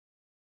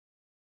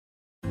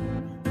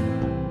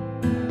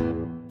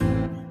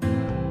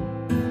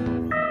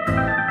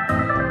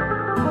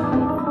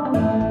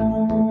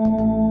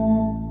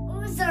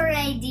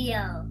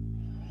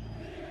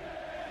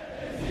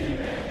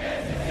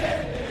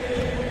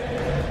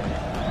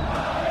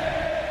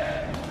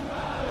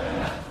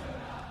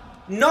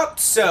Not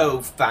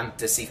So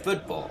Fantasy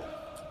Football,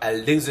 a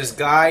loser's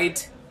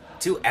guide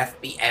to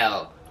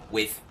FBL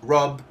with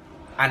Rob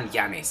and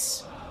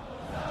Yanis.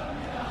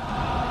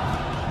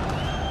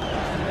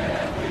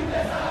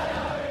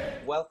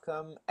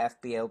 Welcome,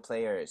 FBL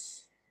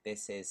players.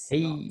 This is Not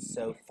Hey,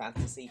 So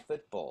Fantasy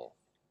Football.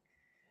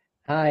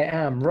 I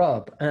am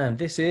Rob, and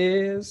this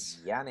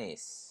is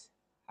Yanis,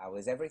 how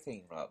is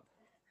everything, Rob?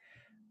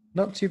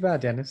 not too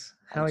bad, Dennis.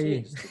 I'm How are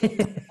you? cheers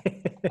today.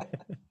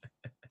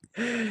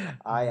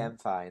 I am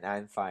fine.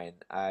 I'm fine.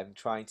 I'm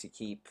trying to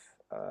keep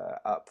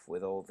up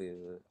with all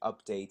the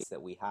updates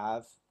that we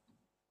have.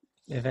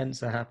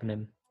 Events are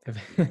happening.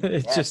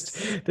 It's just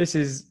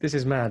Yes, this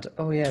is mad.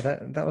 Oh yeah,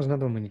 that was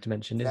another one we need to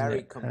mention, isn't very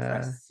it?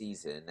 compressed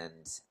season,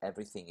 and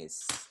everything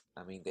is.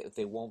 I mean,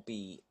 there won't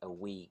be a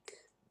week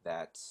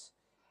that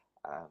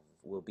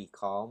will be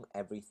calm.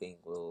 Everything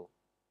will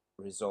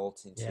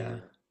result Yeah,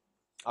 into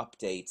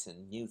updates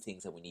and new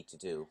things that we need to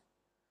do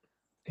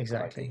regarding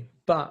exactly.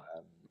 But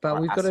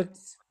our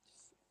assets.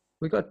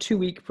 we've got a 2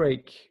 week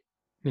break.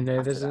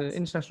 After There's that, an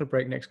international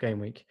break next game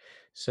week,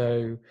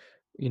 so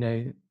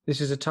this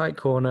is a tight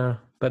corner.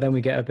 But then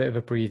we get a bit of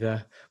a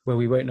breather where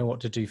we won't know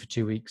what to do for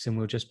 2 weeks, and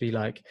we'll just be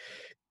like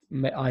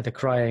either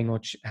crying or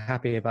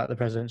happy about the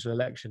presidential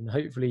election.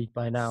 Hopefully,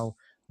 by now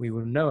we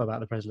will know about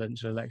the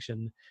presidential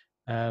election.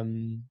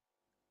 Um,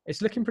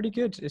 it's looking pretty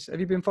good. Have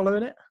you been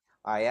following it?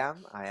 I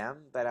am,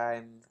 but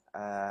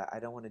I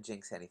don't want to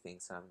jinx anything,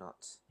 so I'm not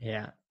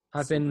Yeah,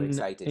 I've super been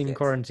excited in yet.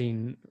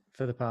 quarantine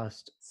for the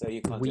past So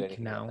you can't do week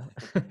anything about now,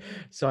 it.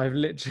 so I've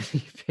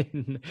literally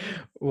been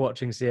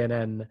watching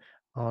CNN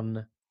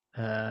on,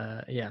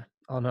 yeah,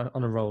 on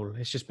a roll.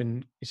 It just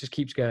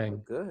keeps Oh,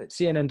 going. good.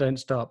 CNN don't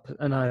stop,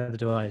 and neither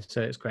do I.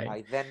 So it's great.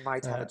 I then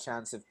might have a Uh,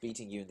 chance of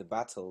beating you in the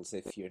battles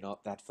if you're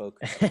not that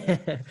focused.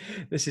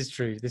 this is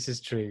true. This is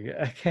true.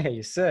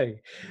 Okay, so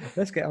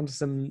let's get on to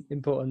some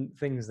important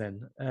things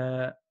then.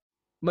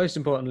 Most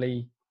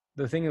importantly,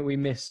 the thing that we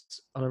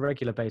missed on a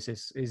regular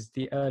basis is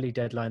the early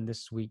deadline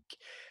this week.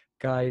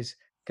 Guys,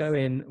 go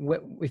in.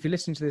 If you're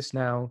listening to this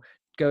now,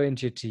 go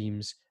into your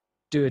teams,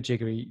 do a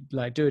jig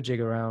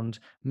around.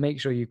 Make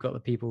sure you've got the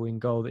people in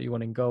goal that you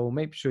want in goal.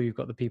 Make sure you've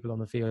got the people on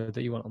the field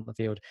that you want on the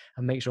field,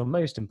 and make sure,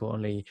 most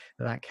importantly,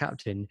 that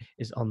captain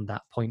is on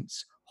that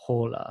points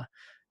hauler.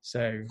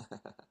 So,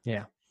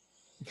 yeah.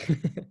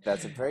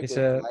 That's a very it's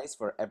good a advice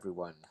for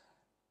everyone.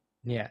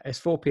 Yeah, it's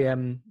 4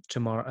 p.m.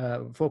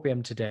 tomorrow, 4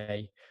 p.m.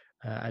 today,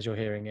 as you're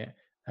hearing it,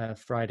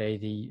 Friday,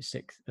 the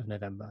 6th of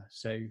November.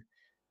 So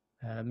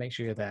make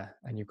sure you're there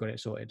and you've got it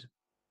sorted.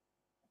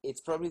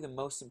 It's probably the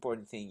most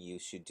important thing you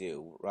should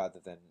do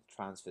rather than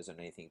transfers or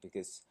anything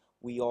because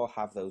we all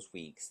have those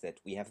weeks that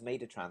we have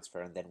made a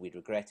transfer and then we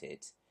regret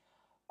it.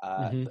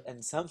 Hmm.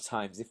 And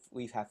sometimes, if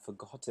we have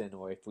forgotten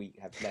or if we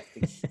have left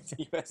the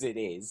team as it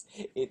is,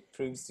 it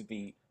proves to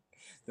be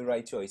the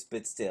right choice.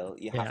 But still,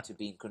 you have Yeah, to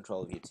be in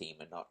control of your team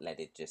and not let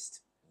it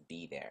just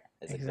be there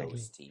as a exactly.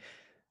 ghost team.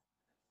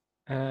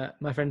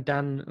 My friend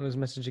Dan was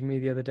messaging me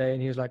the other day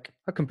and he was like,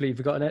 I completely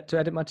forgotten to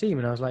edit my team.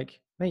 And I was like,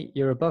 mate,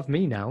 you're above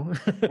me now.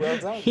 Well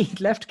done. He'd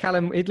left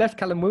Callum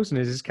Wilson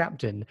as his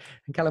captain,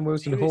 and Callum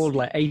Wilson hauled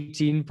like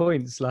Seriously, 18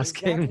 points last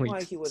is that game why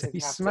week. he was So a he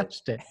captain?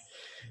 smashed it.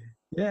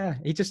 Yeah,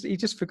 he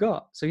just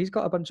forgot. So he's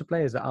got a bunch of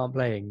players that aren't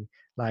playing,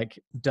 like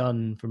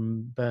Dunn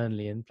from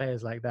Burnley and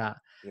players like that.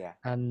 Yeah,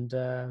 And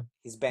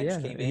his bench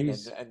yeah, came in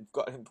and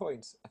got him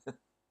points.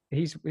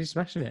 he's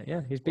smashing it.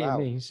 Yeah, he's beating Wow,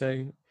 me.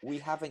 So we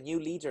have a new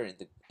leader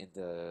in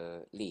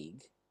the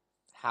league.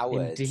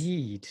 Howard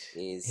indeed,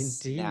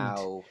 is indeed,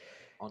 now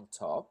on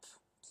top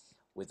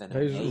with an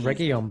those amazing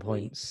Region week.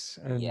 points,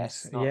 and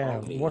Yes, not yeah,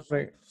 only what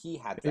about he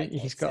had like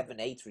he's got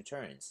 7, 8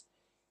 returns.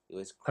 It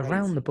was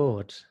around the crazy.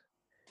 board.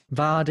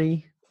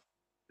 Vardy,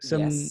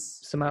 Yes.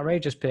 some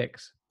outrageous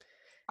picks,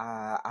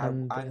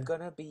 and I'm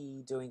gonna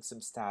be doing some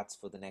stats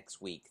for the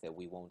next week that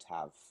we won't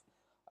have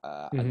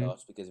a mhm,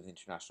 lot because of the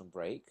international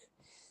break.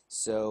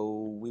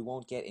 So we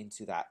won't get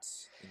into that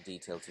in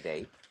detail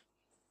today,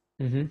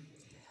 mhm,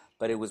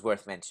 but it was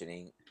worth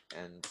mentioning.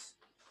 And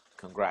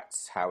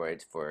congrats,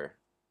 Howard, for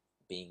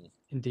being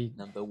indeed,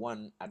 number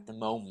 1 at the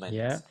moment.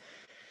 yeah.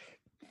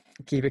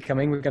 Keep it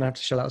coming. We're going to have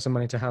to shell out some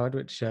money to Howard,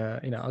 which I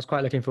was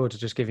quite looking forward to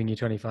just giving you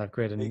 25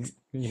 quid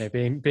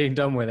and being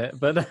done with it.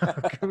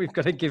 But we've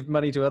got to give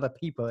money to other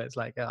people. It's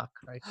like, oh,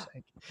 Christ's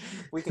sake.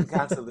 We can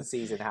cancel the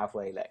season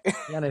halfway, like.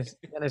 Yanis,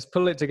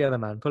 pull it together,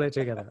 man. Pull it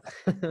together.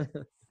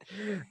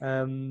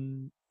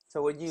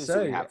 So what news do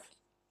we So have?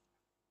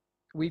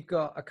 we've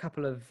got a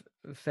couple of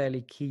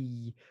fairly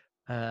key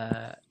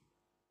uh,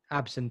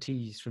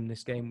 absentees from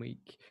this game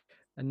week,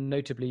 and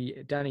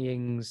notably Danny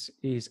Ings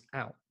is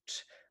out.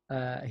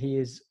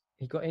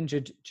 He got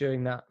injured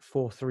during that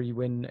 4-3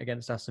 win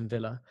against Aston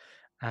Villa,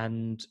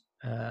 and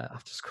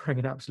after scoring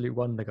an absolute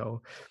wonder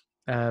goal,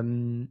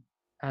 um,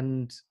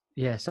 and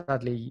yeah,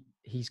 sadly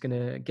he's going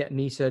to get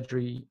knee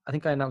surgery. I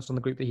think I announced on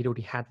the group that he'd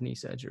already had knee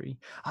surgery.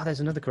 Oh, there's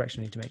another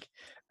correction I need to make.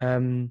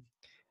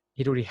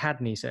 He'd already had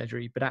knee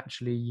surgery, but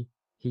actually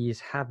he is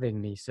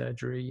having knee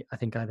surgery, I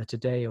think either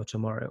today or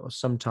tomorrow or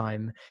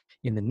sometime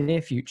in the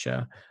near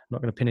future. I'm not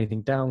going to pin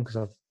anything down because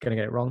I'm going to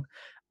get it wrong.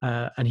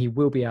 And he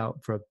will be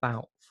out for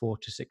about 4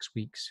 to 6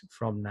 weeks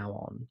from now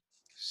on.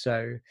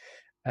 So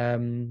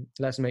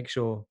let's make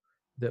sure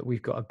that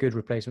we've got a good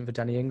replacement for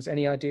Danny Ings.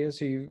 Any ideas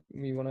who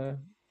you want to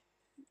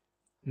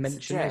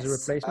mention as a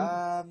Suggest. replacement?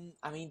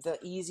 I mean, the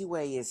easy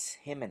way is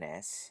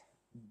Jimenez,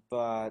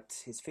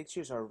 but his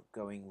fixtures are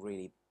going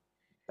really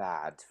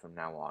bad from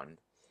now on,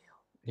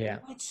 Yeah.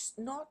 which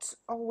not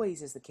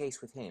always is the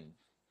case with him,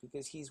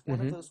 because he's one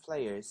of Hmm. those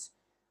players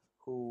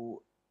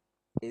who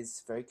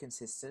is very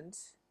consistent.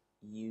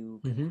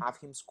 You can Hmm. have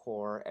him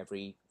score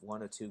every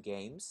 1 or 2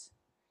 games.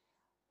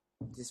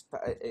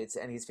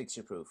 And he's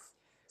fixture proof.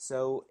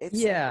 So if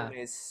someone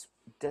Yeah.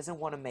 doesn't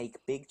want to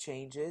make big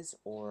changes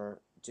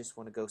or just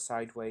want to go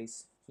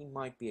sideways, he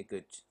might be a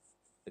good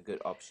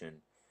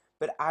option.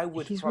 But I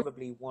would He's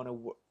probably want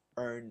to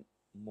earn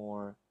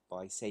more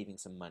by saving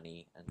some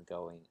money and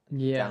going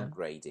and yeah.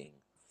 downgrading.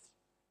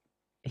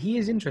 He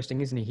is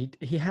interesting, isn't he?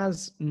 He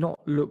has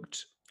not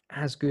looked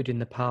as good in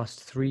the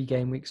past 3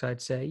 game weeks,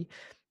 I'd say,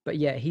 but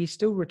yeah, he's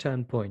still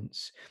returned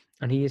points,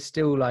 and he is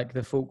still like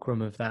the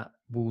fulcrum of that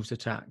Wolves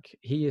attack.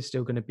 He is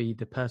still going to be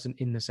the person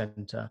in the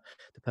centre,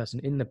 the person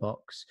in the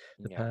box,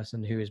 the Yeah,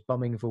 person who is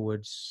bombing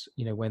forwards.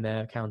 When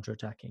they're counter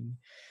attacking.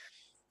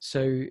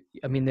 So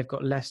I mean, they've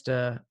got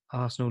Leicester,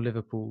 Arsenal,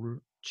 Liverpool,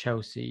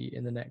 Chelsea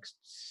in the next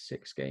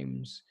 6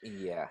 games.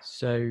 yeah.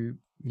 So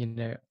you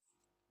know,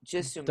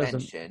 Just to doesn't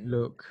mention,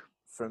 look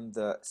so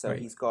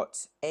great. he's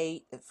got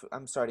eight.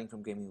 I'm starting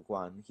from game week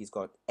 1. He's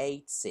got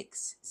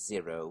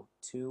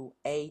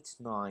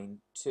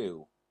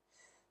 8-6-0-2-8-9-2.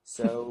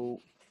 So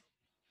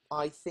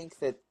I think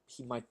that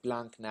he might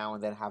blank now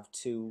and then have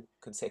 2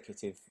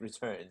 consecutive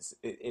returns.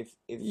 If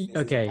this is a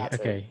Okay, pattern,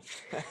 okay.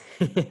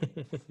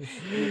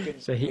 you can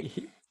So pick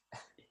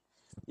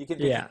you can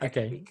pick him yeah, next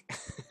okay. week.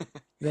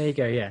 There you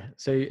go. Yeah.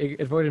 So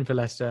avoid him for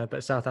Leicester,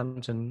 but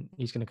Southampton,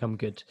 he's going to come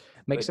good.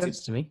 Makes But to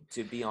sense to me.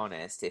 to be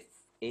honest,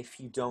 if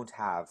you don't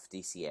have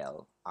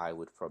DCL, I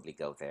would probably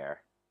go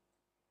there.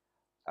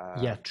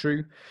 Yeah, Um,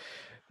 true.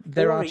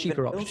 There or are even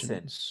cheaper Wilson.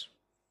 options.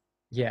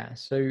 Yeah.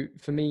 So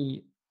for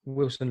me,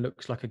 Wilson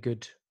looks like a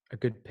good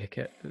pick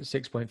at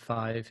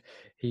 6.5.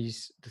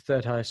 He's the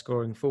third highest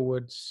scoring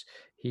forwards.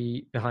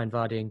 He behind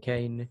Vardy and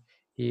Kane.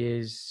 He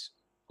is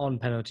on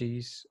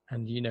penalties,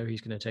 and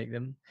he's going to take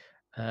them.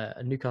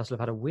 And Newcastle have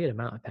had a weird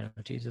amount of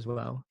penalties as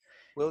well.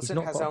 He's Wilson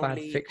not has got bad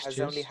only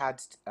fixtures.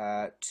 had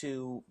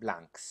 2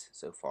 blanks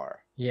so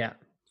far. Yeah,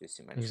 Just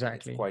to mention, it's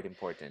exactly. quite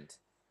important.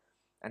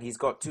 And he's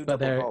got two But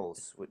double they're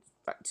goals with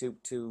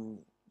two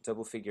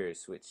double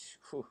figures, which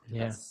whew,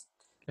 yeah, that's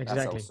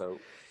exactly. also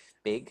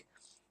big.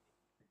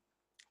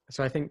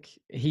 So I think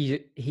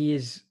he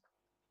is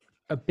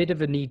a bit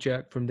of a knee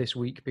jerk from this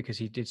week because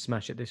he did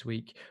smash it this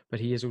week, but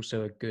he is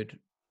also a good.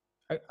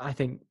 I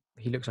think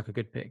he looks like a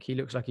good pick. He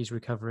looks like he's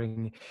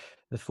recovering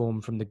the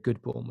form from the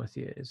good Bournemouth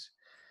years.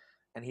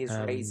 And he's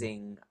Um,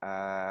 raising.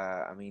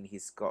 I mean,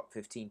 he's got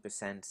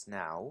 15%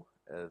 now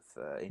of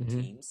in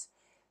mhm. teams,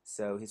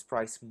 so his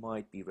price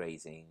might be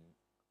raising.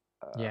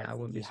 Yeah, I I think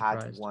wouldn't he be had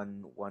surprised.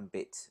 one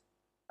bit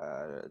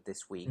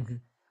this week. Hmm.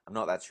 I'm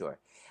not that sure.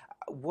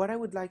 What I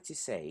would like to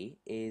say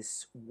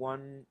is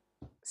one,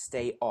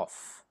 stay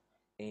off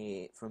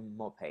from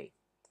Mopay,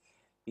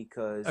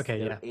 because Okay,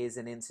 there yeah. is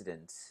an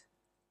incident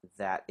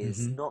that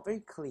is Hmm. not very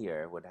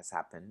clear what has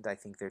happened. I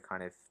think they're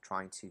kind of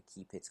trying to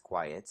keep it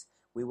quiet.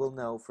 We will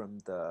know from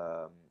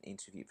the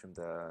interview from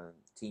the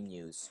team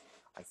news.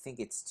 I think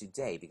it's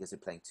today because they're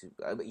playing to.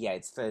 Yeah,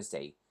 it's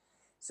Thursday.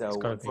 It's So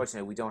got to be.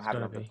 unfortunately, we don't It's have got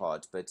it to on the be.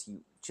 pod. But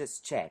you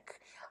just check.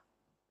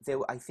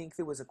 I think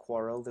there was a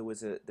quarrel. There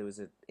was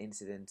an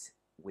incident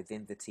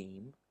within the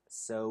team.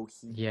 So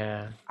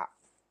Yeah.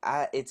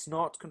 it's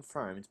not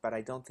confirmed, but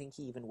I don't think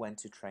he even went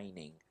to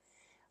training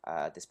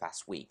this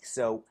past week.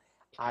 So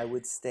I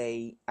would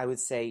say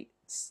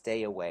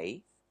stay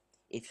away.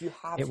 If you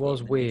have It was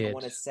him and you don't weird.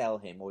 want to sell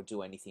him or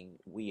do anything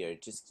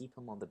weird, just keep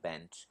him on the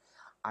bench.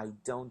 I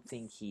don't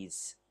think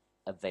he's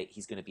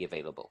going to be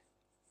available.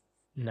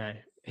 No,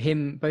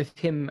 both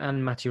him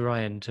and Matty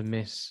Ryan to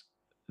miss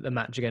the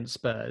match against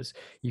Spurs.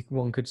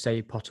 One could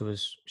say Potter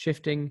was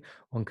shifting.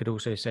 One could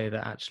also say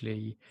that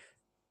actually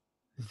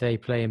they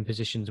play in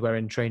positions where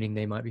in training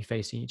they might be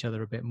facing each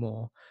other a bit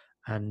more,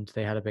 and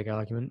they had a big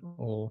argument,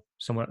 or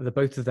somewhere. The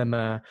both of them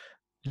are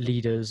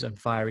leaders and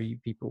fiery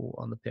people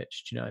on the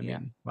pitch. Do you know what I Yeah,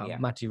 mean? Well, yeah.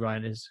 Matty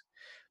Ryan is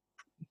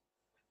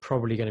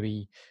probably going to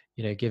be,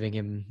 giving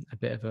him a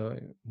bit of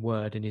a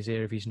word in his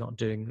ear if he's not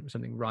doing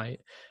something right,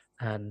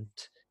 and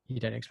you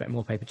don't expect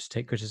more paper to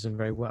take criticism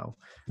very well.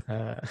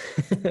 Uh,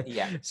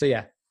 Yeah. so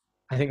yeah,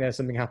 I think there's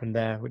something happened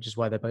there, which is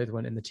why they both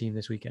went in the team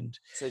this weekend.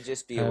 So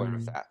just be aware of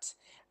Um, that.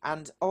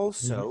 And mhm.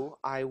 also,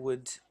 I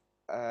would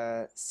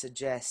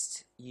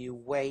suggest you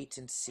wait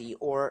and see,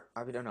 or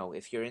I don't know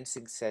if your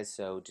instinct says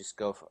so. Just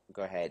go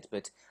ahead.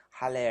 But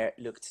Haller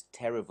looked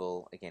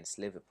terrible against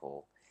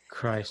Liverpool,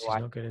 Christ, so he's I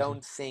not good, is he?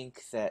 don't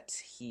think that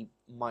he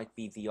might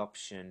be the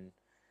option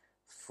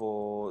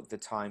for the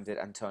time that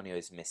Antonio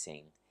is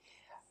missing.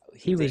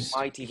 he They was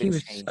might he even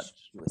was change.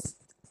 such, He was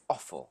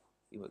awful.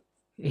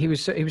 He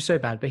was, he was so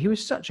bad, but he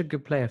was such a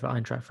good player for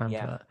Eintracht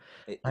yeah. Frankfurt.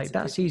 It's Like a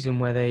that pity. season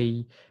where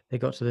they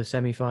got to the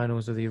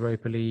semi-finals of the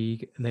Europa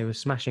League and they were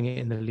smashing it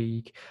in the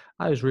league.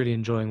 I was really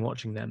enjoying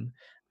watching them,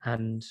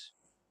 and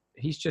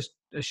he's just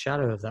a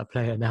shadow of that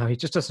player now. He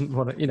just doesn't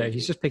want to, he's Completely,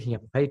 just picking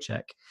up a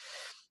paycheck.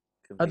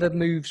 Other completely.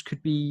 moves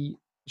could be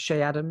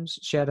Shea Adams.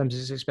 Shea Adams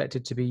is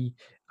expected to be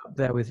up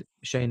there with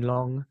Shane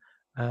Long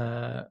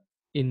uh,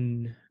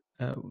 in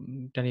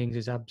Danny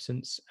Ings'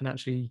 absence. And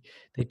actually,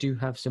 they do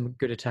have some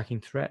good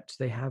attacking threat.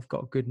 They have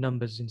got good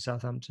numbers in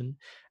Southampton,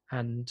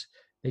 and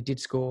they did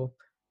score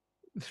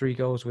 3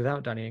 goals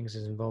without Danny Ings'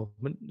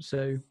 involvement.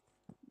 So,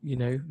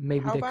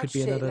 maybe How there about could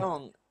be Shay another.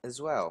 Long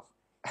as well?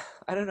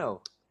 I don't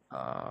know.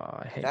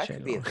 I hate That Shane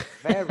could be a Long.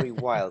 very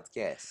wild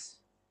guess.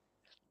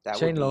 That would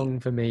Shane be, Long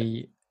for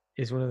me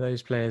is one of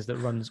those players that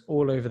runs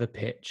all over the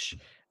pitch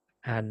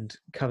and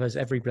covers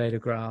every blade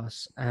of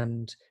grass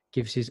and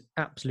gives his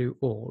absolute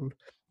all,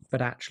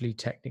 but actually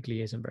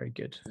technically isn't very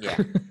good. yeah,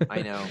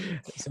 I know.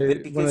 So But one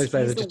of because those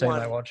players I just don't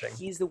like watching.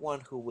 he's the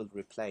one who will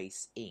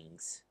replace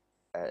Ings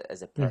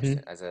as a person,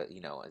 Hmm. as a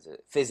as a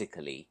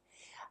physically.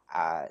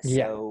 Yeah.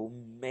 So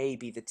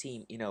maybe the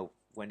team,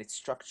 when it's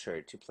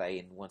structured to play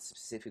in one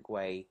specific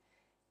way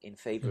in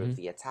favor Hmm. of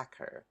the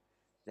attacker,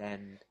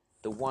 then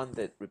the one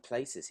that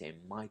replaces him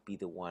might be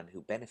the one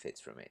who benefits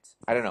from it.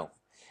 I don't know.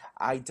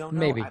 I don't know.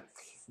 Maybe.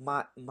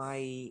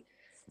 My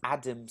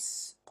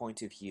Adam's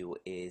point of view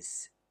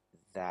is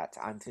that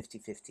I'm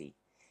 50-50.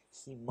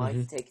 He Hmm.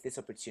 might take this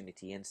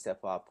opportunity and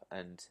step up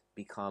and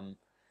become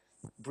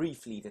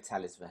briefly the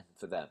talisman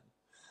for them,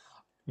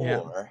 Yeah.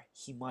 or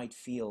he might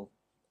feel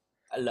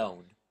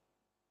alone,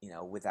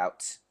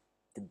 without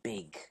the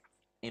big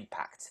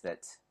impact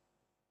that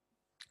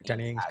Ings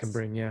Danny Ings can has.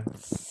 bring, yeah.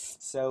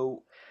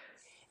 So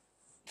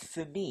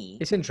for me,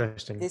 It's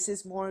interesting. this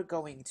is more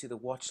going to the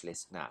watch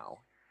list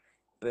now,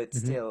 but Hmm.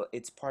 still,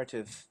 it's part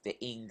of the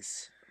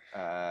Ings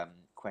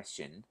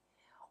question.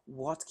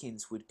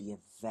 Watkins would be a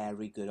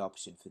very good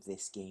option for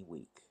this game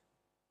week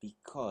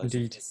because of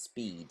Indeed. his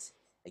speed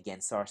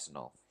against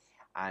Arsenal,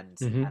 and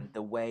Hmm. and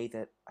the way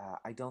that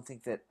I don't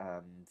think that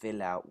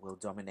Villa will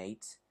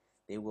dominate.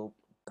 They will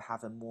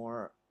have a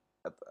more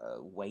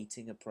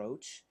waiting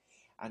approach,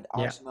 and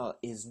Yeah. Arsenal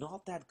is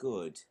not that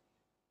good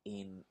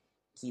in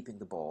keeping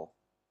the ball.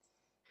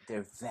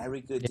 They're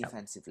very good Yeah.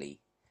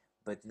 defensively,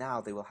 but now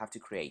they will have to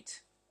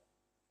create.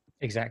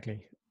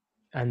 Exactly.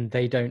 And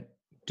they don't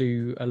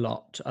do a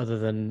lot other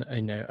than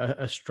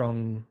a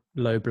strong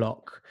low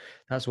block.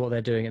 That's what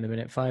they're doing at the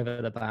minute. 5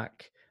 at the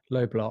back,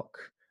 low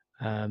block.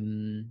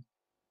 Um,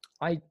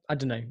 I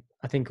don't know.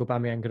 I think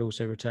Aubameyang could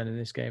also return in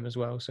this game as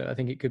well. So I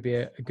think it could be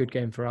a good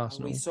game for And we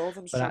Arsenal. saw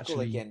them But struggle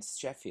actually, against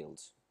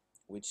Sheffield,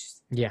 which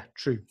yeah,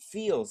 true,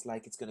 feels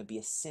like it's going to be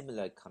a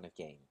similar kind of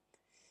game.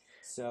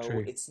 So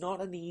true. it's not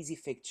an easy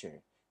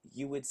fixture.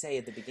 You would say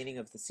at the beginning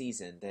of the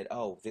season that,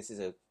 oh, this is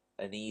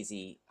an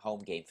easy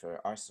home game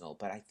for Arsenal,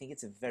 but I think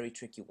it's a very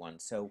tricky one.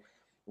 So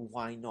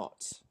why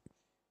not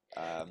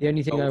The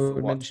only thing go I for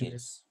would mention is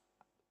Watkins?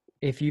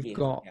 if you've In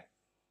got yeah,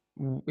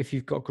 if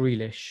you've got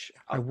Grealish,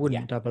 I oh yeah,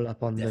 wouldn't double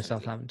up on the definitely,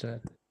 Southampton, on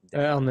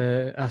definitely,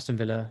 the Aston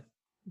Villa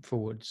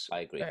forwards.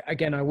 I agree.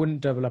 Again, I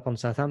wouldn't double up on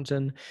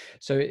Southampton.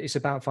 So it's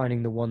about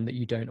finding the one that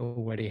you don't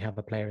already have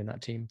a player in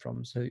that team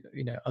from. So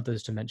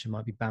others to mention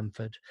might be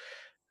Bamford,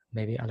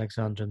 maybe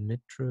Alexander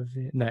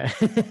Mitrovic. No.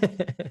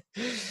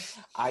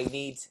 I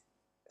need,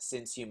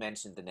 since you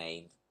mentioned the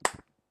name,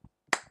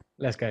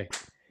 Let's go.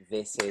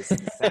 this is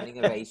the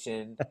standing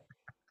ovation.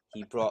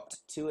 He brought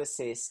 2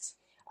 assists,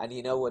 and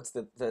you know what's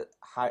the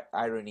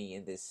irony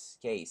in this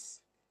case?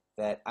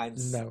 That I'm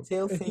No.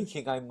 still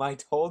thinking I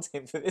might hold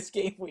him for this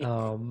game week.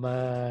 Oh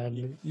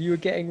man, you were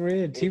getting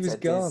rid. He It's was a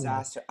gone.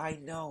 disaster. I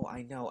know,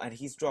 and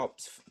he's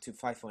dropped to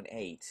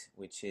 5.8,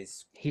 which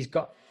is He's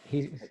got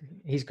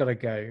he's got to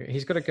go.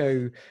 He's got to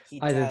go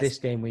he either does. this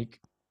game week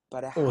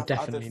But I or have other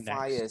definitely next.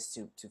 fires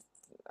to.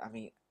 I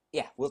mean,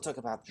 yeah, we'll talk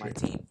about my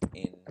True. team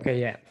Okay,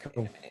 yeah, in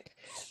cool. a minute.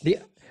 The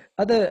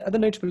other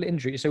notable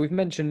injuries. So we've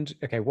mentioned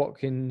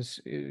Watkins.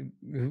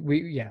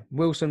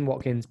 Wilson,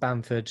 Watkins,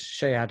 Bamford,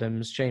 Shea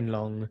Adams, Shane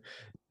Long,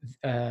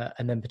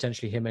 and then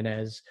potentially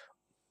Jimenez.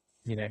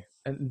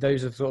 And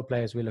those are the sort of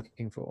players we're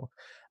looking for.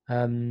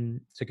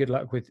 So good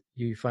luck with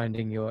you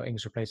finding your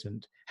Ings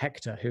replacement,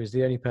 Hector, who is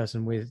the only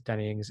person with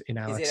Danny Ings in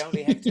Is our it only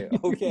team. Hector?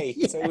 Okay,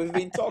 so Yeah, we've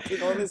been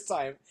talking all this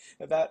time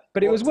about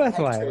but it was what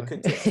Hector worthwhile.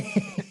 could do.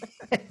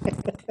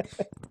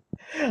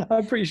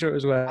 I'm pretty sure it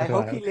was I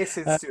hope he worthwhile.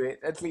 listens to it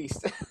at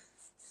least.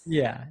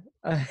 Yeah,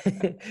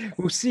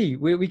 we'll see.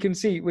 We can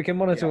see. We can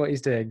monitor Yeah. what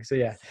he's doing. So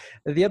yeah,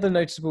 the other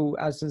notable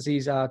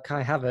absences are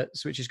Kai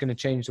Havertz, which is going to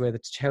change the way the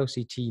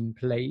Chelsea team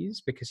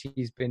plays because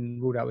he's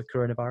been ruled out with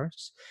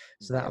coronavirus.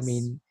 So that'll Yes.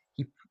 mean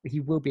he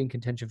will be in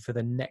contention for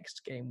the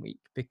next game week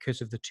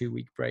because of the 2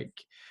 week break,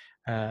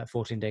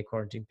 14-day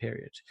quarantine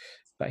period.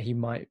 But he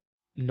might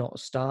not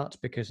start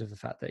because of the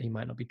fact that he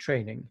might not be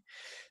training.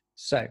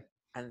 So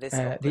And this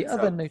the opens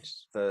other up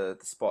notice, the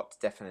spot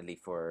definitely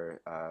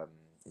for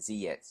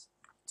Ziyech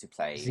to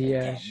play Ziyech,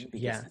 again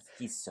because yeah,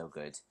 he's so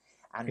good.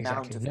 And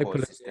Mount, exactly. of No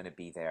course, is Pulisic. going to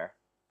be there.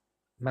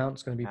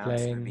 Mount's going to be Mount's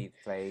going to playing. be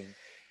playing.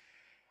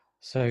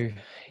 So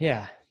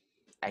yeah,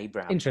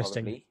 Abraham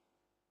interesting. probably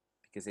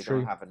because they don't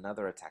True. have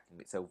another attacking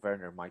mid. So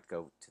Werner might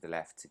go to the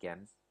left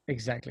again.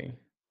 Exactly.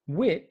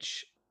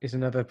 Which is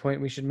another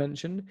point we should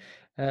mention.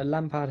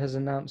 Lampard has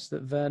announced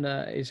that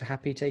Werner is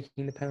happy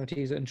taking the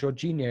penalties and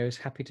Jorginho is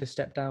happy to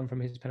step down from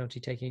his penalty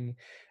taking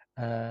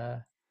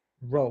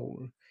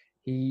role.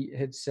 He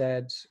had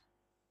said,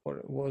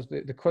 what was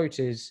the quote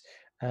is,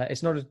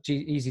 it's not an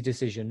easy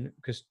decision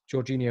because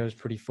Jorginho is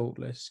pretty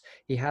faultless.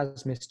 He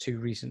has missed two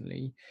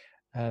recently.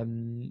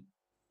 And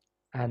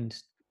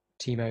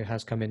Timo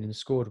has come in and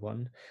scored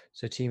one.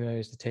 So Timo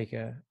is the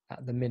taker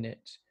at the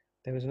minute.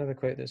 There was another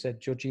quote that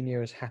said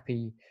Jorginho is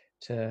happy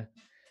to.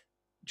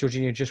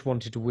 Jorginho just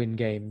wanted to win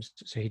games,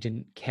 so he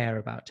didn't care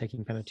about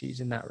taking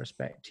penalties in that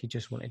respect. He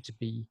just wanted to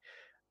be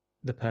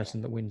the Yeah.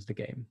 person that wins the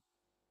game.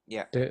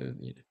 Yeah.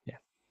 Yeah,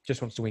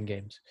 just wants to win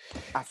games.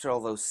 After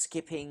all those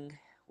skipping,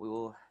 we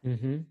will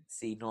Mm-hmm.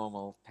 see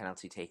normal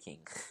penalty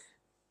taking.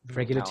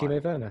 Regular Now on.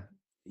 Timo Werner.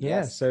 Yeah,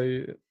 Yes.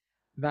 so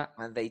that.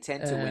 And they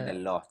tend to win a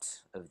lot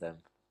of them.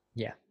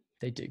 Yeah,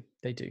 they do.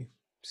 They do.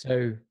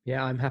 So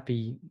yeah, I'm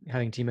happy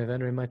having Timo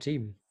Werner in my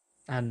team,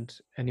 and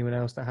anyone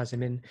else that has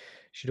him in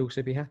should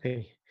also be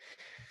happy.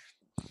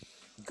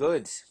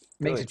 Good.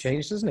 Makes a Good.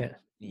 change, doesn't it?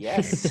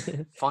 Yes.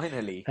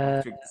 Finally, uh,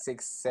 after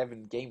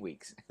 6-7 game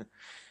weeks.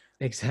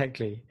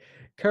 exactly.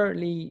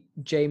 Currently,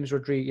 James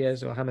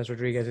Rodriguez or James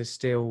Rodriguez is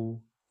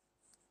still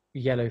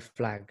yellow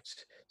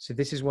flagged. So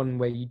this is one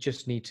where you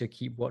just need to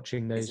keep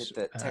watching Is those.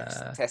 it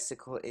the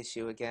testicle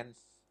issue again?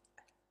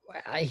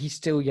 He's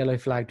still yellow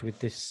flagged with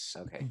this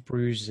Okay.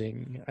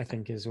 bruising, I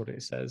think is what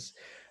it says.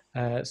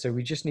 So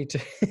we just need to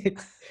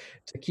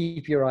to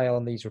keep your eye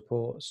on these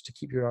reports, to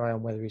keep your eye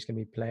on whether he's going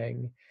to be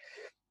playing.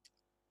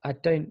 I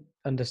don't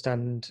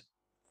understand.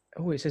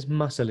 Oh, it says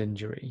muscle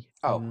injury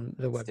Oh, on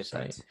the it's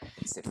website. different.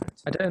 It's different.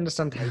 I don't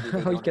understand Maybe they how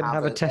you don't can have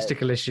have a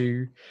testicle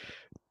issue,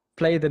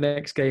 play the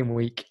next game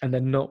week, and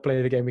then not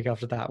play the game week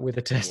after that with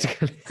a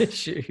testicle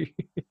issue.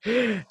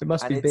 It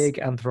must and be it's big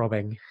and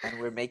throbbing. and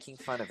we're making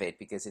fun of it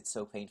because it's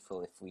so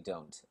painful if we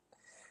don't.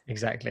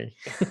 Exactly.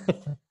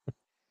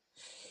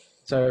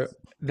 So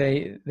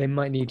they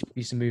might need to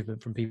be some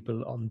movement from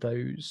people on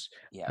those.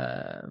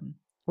 Yeah.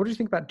 What do you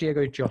think about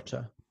Diego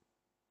Jota?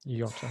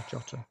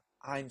 Jota.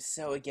 I'm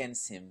so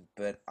against him,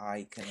 but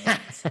I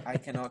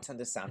cannot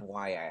understand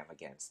why I am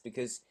against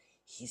because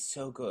he's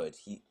so good.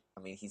 He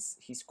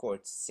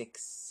scored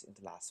 6 in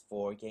the last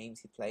 4 games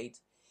he played.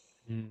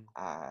 Mm.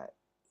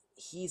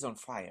 He's on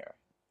fire.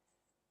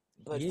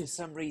 But He for is.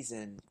 some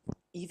reason,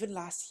 even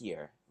last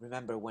year,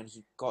 remember when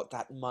he got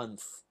that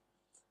month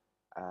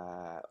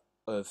uh,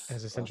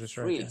 As a central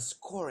really striker.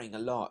 scoring a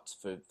lot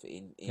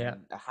in Yeah.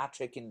 a hat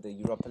trick in the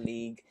Europa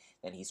League.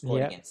 Then he scored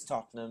Yeah. against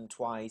Tottenham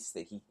twice.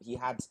 That he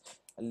had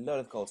a lot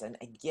of goals. And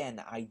again,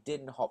 I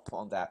didn't hop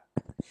on that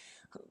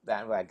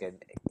bandwagon.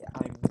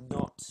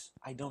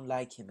 I don't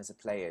like him as a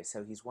player.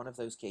 So he's one of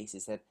those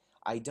cases that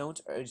I don't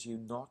urge you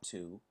not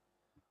to,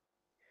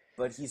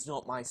 but he's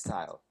not my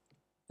style.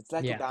 It's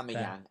like Yeah. Fair.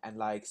 Aubameyang and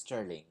like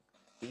Sterling.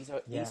 These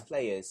Yeah.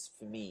 players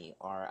for me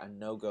are a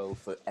no go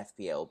for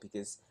FPL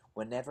because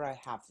whenever I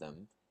have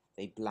them,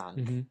 they blank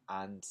Mm-hmm.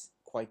 and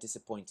quite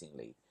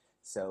disappointingly.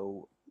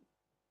 So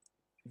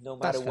no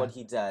matter That's fair. what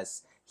he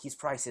does, his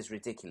price is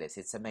ridiculous.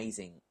 It's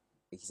amazing.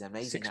 He's an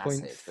amazing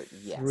asset, but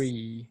yes,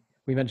 6.3.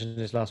 We mentioned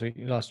this last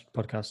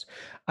podcast.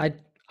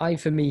 I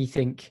for me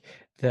think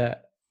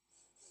that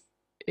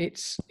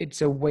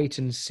it's a wait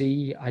and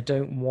see. I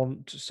don't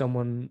want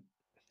someone.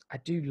 I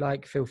do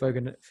like Phil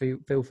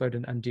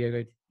Foden and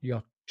Diego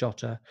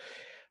Jota.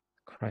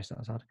 Christ, that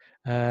was hard.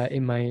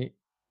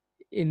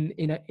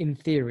 In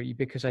theory,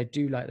 because I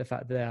do like the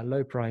fact that they are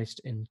low priced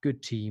in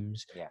good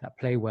teams yeah, that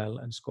play well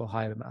and score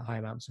high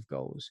amounts of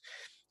goals.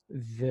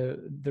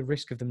 The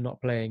risk of them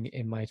not playing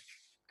in my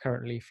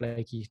currently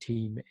flaky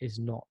team is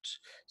not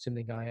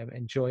something I am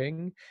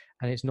enjoying,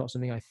 and it's not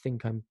something I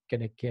think I'm going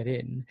to get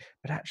in.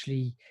 But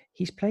actually,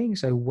 he's playing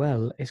so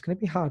well, it's going to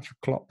be hard for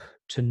Klopp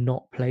to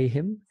not play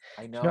him.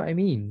 I Do you know what I know,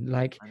 mean?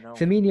 Like I know.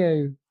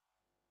 Firmino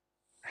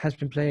has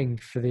been playing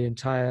for the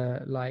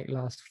entire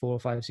last 4 or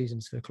 5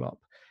 seasons for Klopp,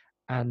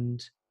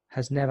 and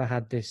has never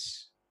had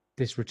this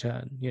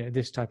return,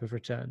 this type of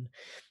return.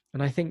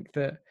 And I think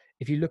that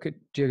if you look at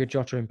Diogo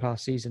Jota in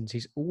past seasons,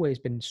 he's always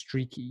been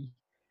streaky,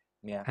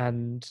 Yeah,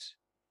 and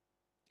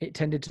it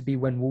tended to be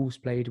when Wolves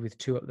played with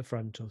 2 up the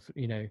front, or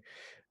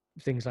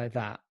things like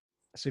that.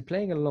 So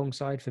playing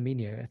alongside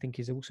Firmino, I think,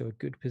 is also a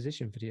good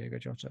position for Diogo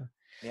Jota.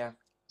 yeah.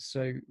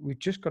 So we've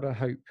just got to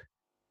hope,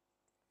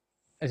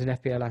 as an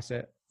FPL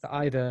asset, that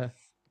either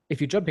if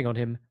you're jumping on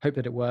him, hope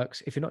that it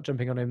works. If you're not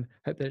jumping on him,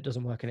 hope that it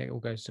doesn't work and it all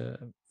goes to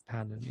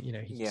pan, and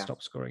he Yeah.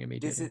 stops scoring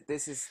immediately.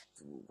 This is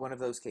one of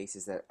those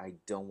cases that I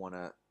don't want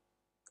to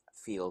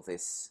feel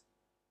this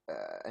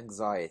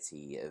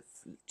anxiety of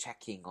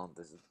checking on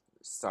the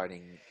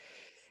starting,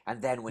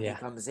 and then when he Yeah.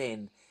 comes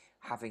in,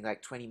 having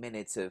like 20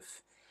 minutes of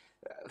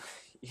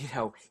You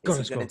know,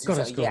 is Gotta he going score, to do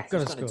gotta something? Yeah, score,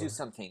 he's gotta going to do score.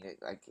 something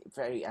like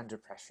very under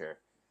pressure.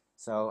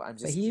 So I'm But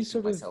just he is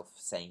keeping sort of myself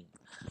sane.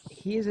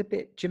 he is a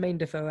bit Jermaine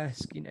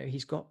Defoe-esque.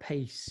 He's got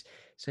pace.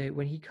 So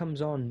when he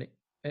comes on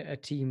a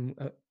team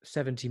at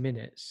 70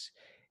 minutes,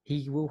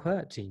 he will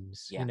hurt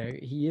teams. Yeah,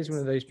 He is one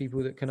it's of those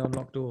people that can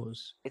unlock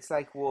doors. it's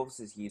like Wolves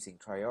is using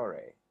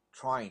Traore,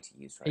 trying to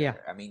use Yeah,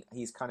 Traore. I mean,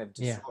 he's kind of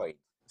yeah, destroyed.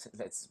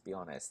 Let's be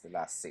honest, the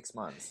last 6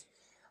 months.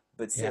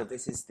 But yeah. still,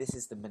 this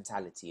is the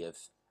mentality of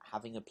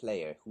having a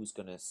player who's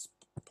going to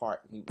spark,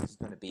 who's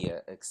going to be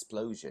an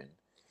explosion.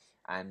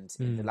 And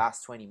in the Mm,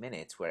 last 20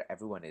 minutes, where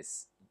everyone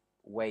is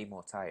way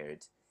more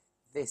tired,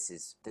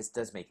 this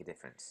does make a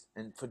difference.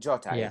 And for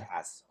Jota, it yeah.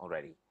 has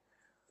already.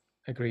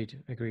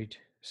 Agreed, agreed.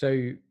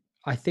 So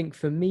I think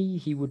for me,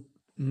 he would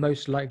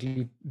most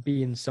likely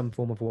be in some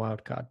form of a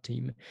wildcard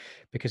team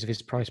because of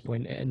his price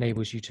point. It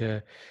enables you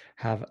to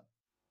have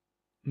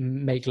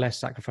make less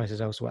sacrifices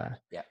elsewhere.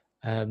 Yeah.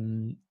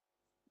 Um,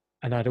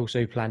 and I'd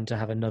also plan to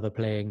have another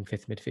playing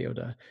fifth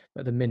midfielder. But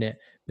at the minute,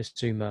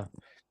 Bissouma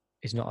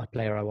is not a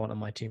player I want on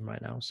my team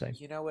right now. So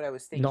You know what I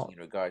was thinking not. in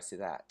regards to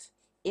that?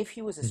 If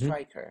he was a Mhm.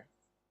 striker,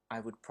 I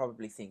would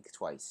probably think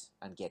twice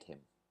and get him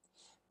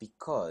Oh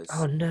because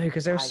no,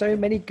 because there are I so can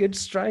many good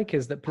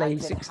strikers that I play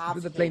can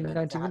have that play him at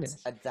 90 that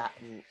minutes. at that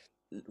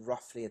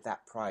roughly at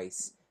that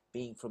price,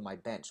 being from my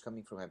bench,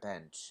 coming from my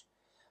bench.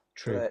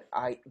 True.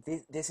 But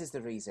this is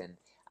the reason,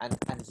 and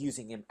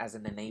using him as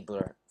an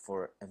enabler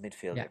for a Yeah.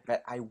 midfielder.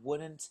 But I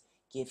wouldn't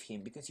give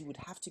him because you would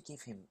have to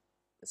give him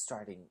a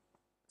starting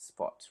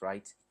spot,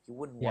 right? You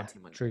wouldn't Yeah. want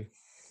him on. True.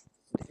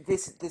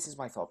 This is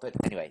my thought. But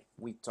anyway,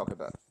 we talk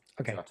about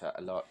Okay. Jota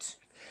a lot.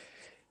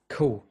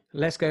 Cool.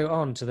 Let's go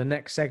on to the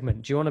next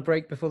segment. Do you want to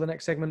break before the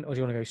next segment or do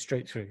you want to go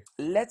straight through?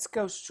 Let's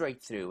go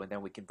straight through, and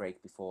then we can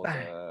break before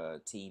Bang.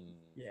 the team,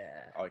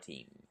 Yeah. our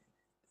team.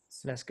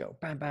 Let's go.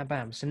 Bam, bam,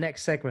 bam. So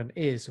next segment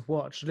is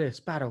watch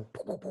this battle.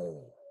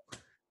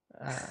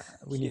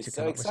 We You're need to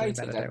so come up with something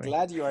better, excited. I'm don't we?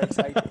 glad you are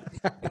excited.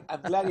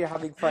 I'm glad you're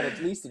having fun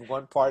at least in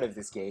one part of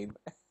this game.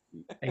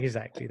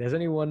 Exactly. There's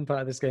only one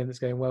part of this game that's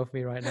going well for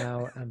me right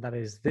now, and that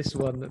is this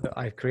one that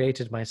I've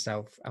created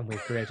myself and we've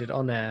created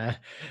on air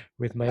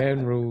with my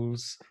own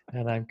rules,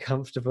 and I'm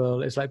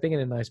comfortable. It's like being in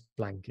a nice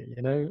blanket,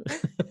 you know?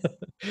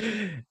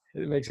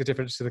 It makes a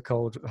difference to the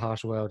cold,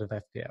 harsh world of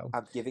FPL.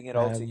 I'm giving it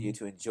all to you Um,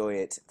 to enjoy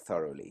it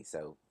thoroughly.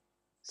 So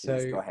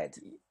please so go ahead.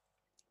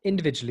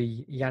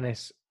 individually,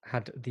 Yanis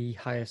had the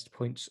highest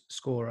points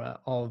scorer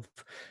of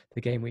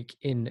the game week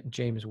in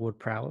James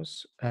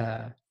Ward-Prowse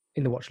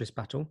in the watchlist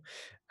battle.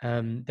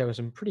 There were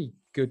some pretty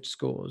good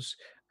scores,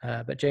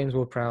 but James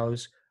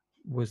Ward-Prowse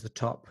was the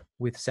top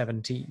with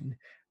 17.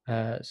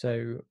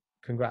 So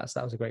congrats,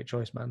 that was a great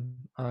choice, man.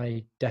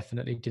 I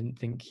definitely didn't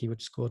think he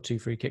would score 2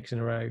 free kicks in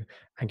a row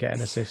and get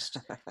an assist.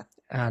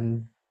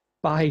 And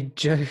by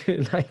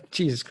like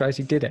Jesus Christ,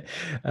 he did it.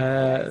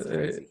 Yeah, it's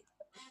crazy.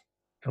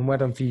 And well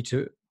done for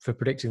you for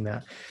predicting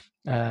that.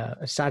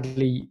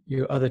 Sadly,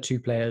 your other two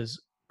players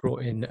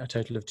brought in a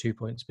total of 2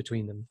 points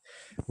between them.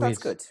 That's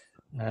With good.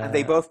 And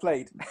they uh, both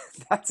played.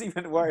 That's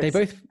even they worse.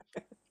 both,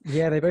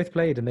 yeah, they both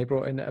played and they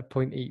brought in a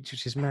point each,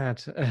 which is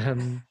mad.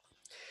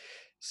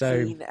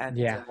 So Keane and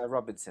yeah,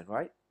 Robinson,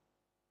 right?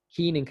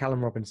 Keane and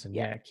Callum Robinson.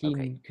 Yeah. Yeah, Okay.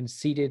 Keane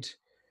conceded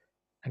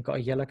and got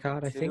a yellow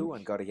card, I Two think.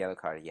 and got a yellow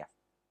card. Yeah.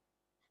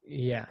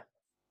 Yeah,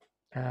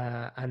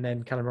 and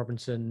then Callum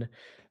Robinson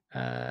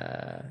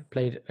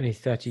played only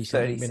 30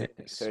 something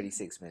minutes.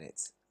 36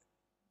 minutes.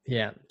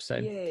 Yeah, so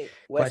Yay.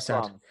 quite West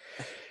sad. Brom.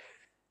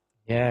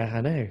 Yeah,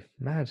 I know.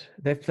 Mad.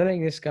 They're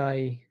playing this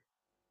guy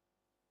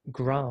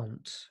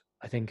Grant,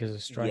 I think, as a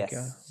striker,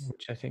 Yes.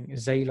 which I think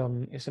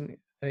Zaylon isn't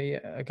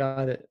a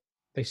guy that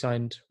they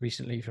signed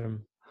recently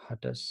from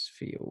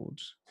Huddersfield.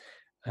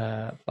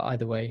 But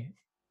either way,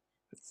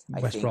 I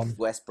West think Brom.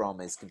 West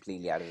Brom is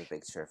completely out of the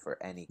picture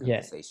for any Yeah,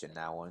 conversation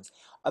now on,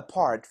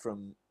 apart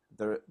from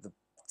the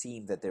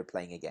team that they're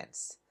playing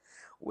against,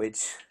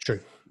 which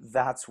true.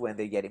 that's when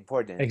they get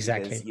important because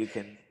Exactly. you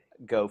can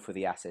go for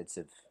the assets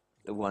of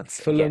the ones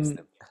against Fulham,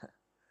 them.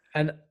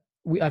 and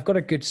I've got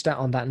a good stat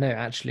on that note,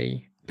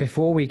 actually.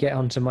 Before we get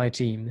onto my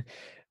team,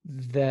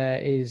 there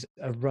is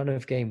a run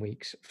of game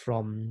weeks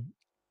from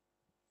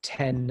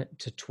 10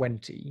 to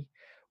 20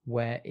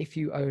 where if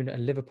you own a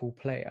Liverpool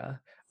player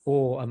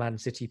or a Man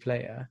City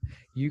player,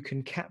 you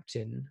can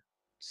captain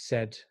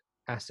said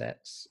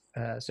assets.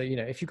 So,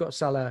 if you've got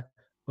Salah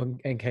and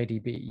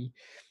KDB,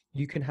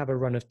 you can have a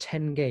run of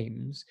 10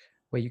 games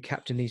where you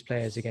captain these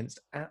players against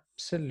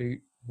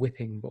absolute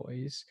whipping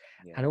boys.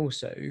 Yeah. And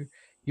also,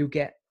 you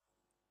get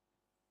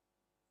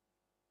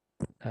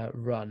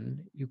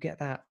you get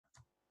that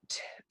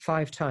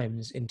 5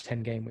 times in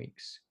 10 game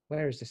weeks.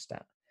 Where is this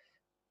stat?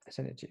 I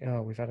sent it to you.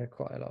 Oh, we've had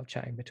quite a lot of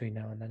chatting between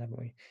now and then, haven't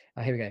we?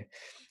 Here we go.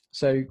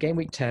 So game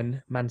week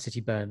 10, Man City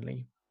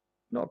Burnley.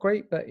 Not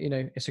great, but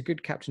it's a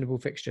good captainable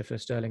fixture for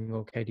Sterling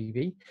or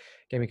KDB.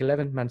 Game week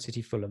 11, Man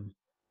City Fulham.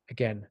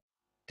 Again,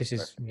 this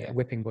is Perfect. Yeah.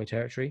 whipping boy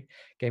territory.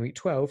 Game week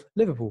 12,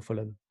 Liverpool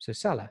Fulham. So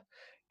Salah.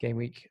 Game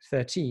week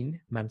 13,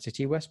 Man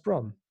City West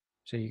Brom.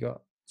 So you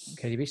got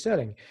KDB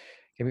Sterling.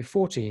 Game week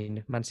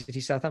 14, Man City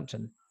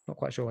Southampton. Not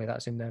quite sure why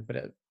that's in there,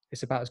 but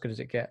it's about as good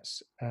as it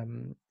gets.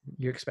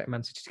 You expect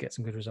Man City to get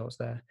some good results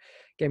there.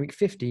 Game week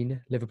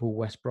 15, Liverpool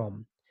West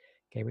Brom.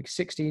 Game week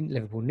 16,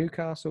 Liverpool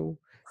Newcastle.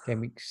 Game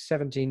week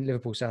 17,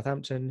 Liverpool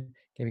Southampton.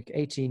 Game week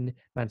 18,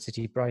 Man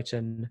City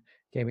Brighton.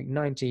 Game week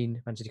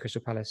 19, Man City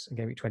Crystal Palace. And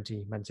game week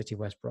 20, Man City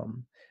West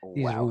Brom.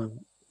 These are Wow,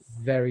 all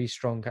very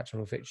strong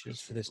catch-all fixtures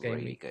this for is this game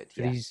really week, good.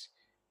 for Yeah, these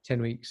 10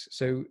 weeks.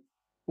 So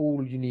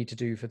all you need to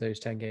do for those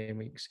 10 game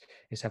weeks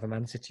is have a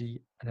Man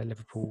City and a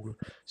Liverpool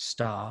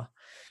star,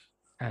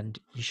 and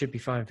you should be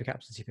fine for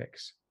captaincy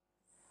picks.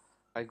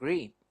 I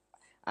agree.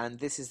 And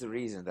this is the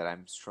reason that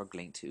I'm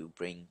struggling to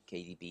bring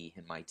KDB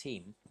in my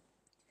team.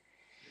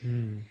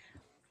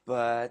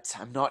 But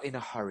I'm not in a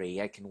hurry.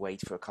 I can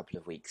wait for a couple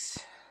of weeks.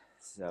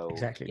 So,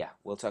 Exactly. yeah,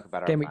 we'll talk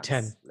about our Game week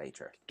plans 10.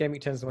 later. Game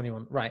week 10 is the one you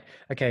want. Right.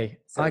 Okay.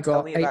 So I tell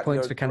got me 8 about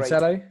points your for great...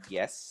 Cancelo.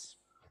 Yes.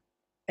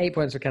 8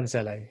 points for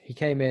Cancelo. He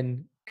came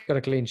in, got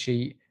a clean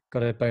sheet,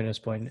 got a bonus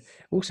point.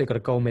 Also got a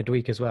goal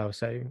midweek as well.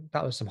 So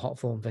that was some hot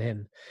form for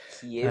him.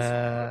 He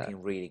is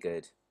looking really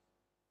good.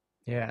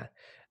 Yeah.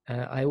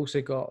 I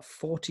also got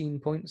 14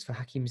 points for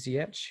Hakim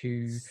Ziyech,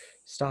 who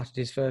started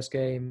his first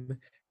game,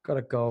 got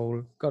a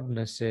goal, got an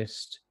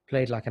assist,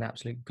 played like an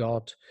absolute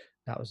god.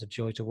 That was a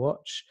joy to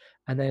watch.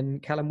 And then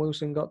Callum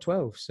Wilson got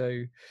 12.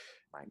 So,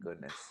 My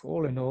goodness.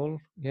 all in all,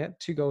 yeah,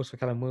 2 goals for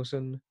Callum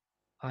Wilson.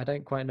 I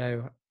don't quite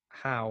know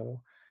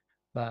how,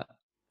 but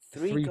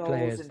 3 3 goals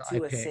players and that I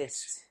 2 picked,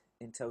 assists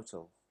in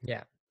total.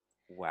 yeah,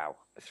 Wow.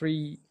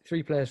 three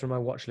players from my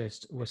watch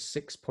list were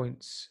 6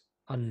 points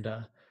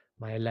under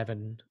my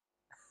 11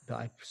 that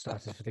I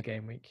started for the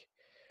game week.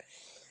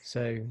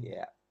 So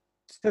Yeah. it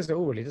says it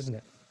all, really, doesn't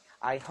it?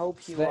 I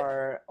hope you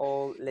are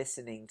all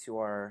listening to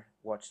our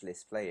watch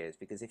list players,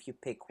 because if you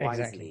pick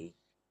wisely, Exactly.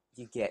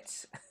 you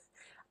get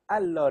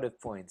a lot of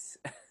points.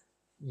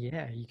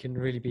 Yeah, you can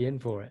really be in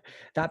for it.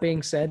 That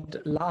being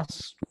said,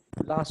 last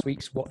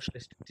week's watch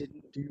list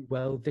didn't do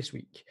well this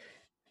week.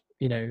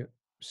 You know,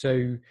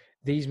 so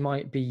these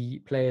might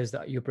be players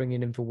that you're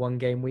bringing in for one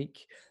game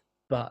week,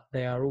 but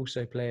they are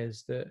also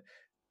players that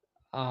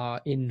are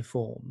in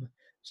form.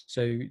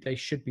 So they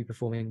should be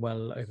performing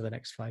well over the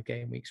next 5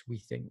 game weeks, we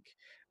think.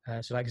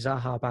 So like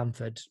Zaha,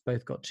 Bamford,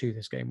 both got 2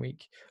 this game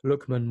week.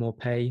 Lookman,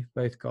 Morpay,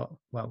 both got,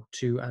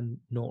 2 and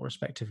 0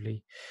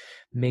 respectively.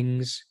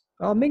 Mings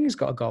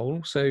got a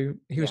goal, so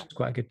he was Yeah,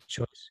 quite a good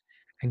choice.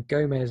 And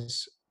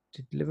Gomez,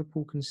 did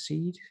Liverpool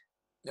concede?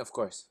 of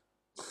course.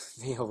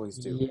 They always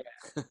do.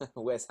 Yeah.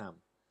 West Ham.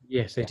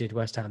 Yes, they Yeah. did.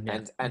 West Ham,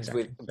 yeah, And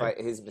with exactly. by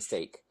his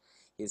mistake,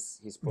 his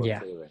poor Yeah.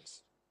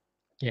 clearance.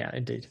 Yeah,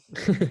 indeed.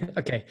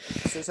 Okay,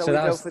 So so we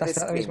that go was for that's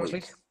this that game watch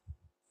week. list.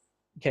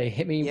 Okay,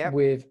 hit me Yep.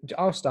 with.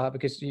 I'll start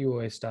because you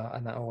always start,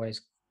 and that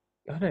always.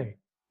 I know.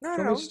 No,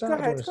 Do you want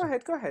me to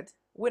start? Go ahead.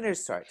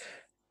 Winners start.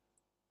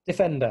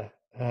 Defender,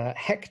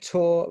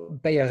 Hector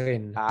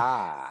Bellerin,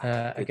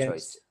 Ah, good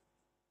choice.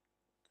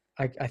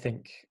 against. I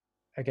think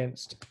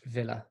against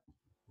Villa.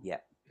 Yeah,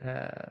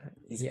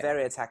 he's Yeah. very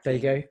There attacking. you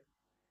go.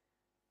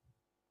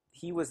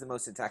 He was the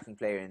most attacking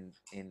player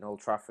in Old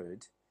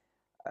Trafford.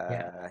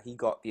 Yeah. He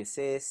got the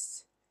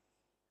assist.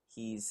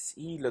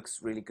 He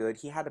looks really good.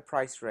 He had a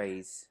price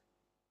raise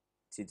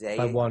today,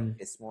 By 1.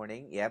 this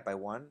morning. Yeah, by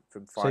 1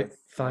 from So 5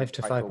 5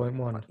 to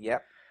 5.1.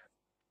 Yep.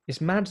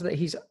 It's mad that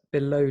he's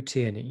below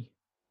Tierney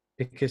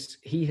because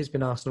he has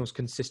been Arsenal's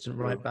consistent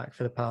True. right back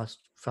for the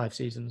past 5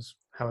 seasons,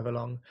 however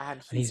long.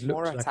 And he's he's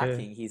more looked like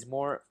attacking. He's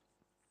more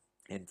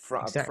in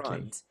front, up Exactly.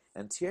 front,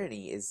 and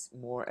Tierney is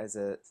more as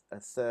a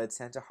third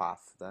centre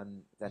half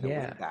than a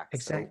wing back.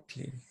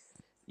 Exactly. So,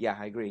 yeah,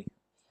 I agree.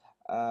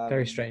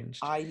 Very strange.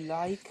 I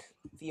like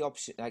the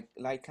option,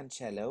 like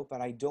Cancelo,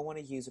 but I don't want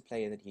to use a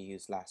player that you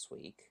used last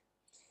week.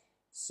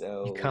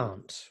 So You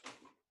can't.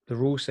 The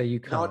rules say you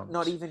can't.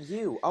 Not even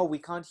you. Oh, we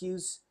can't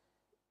use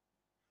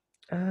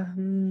a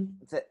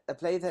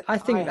player that I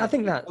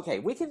think that. Okay,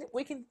 we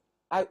can.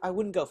 I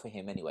wouldn't go for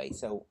him anyway,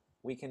 so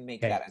we can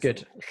make that as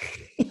good.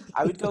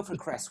 I would go for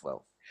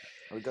Cresswell.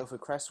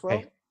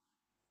 Okay.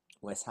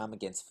 West Ham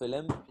against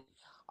Fulham.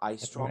 I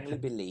strongly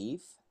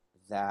believe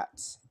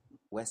that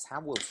West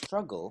Ham will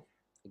struggle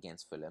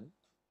against Fulham.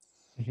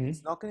 Mm-hmm.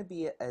 It's not going to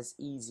be as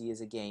easy as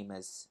a game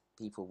as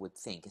people would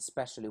think,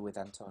 especially with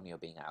Antonio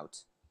being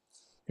out.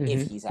 Mm-hmm.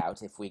 If he's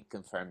out, if we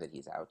confirm that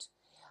he's out.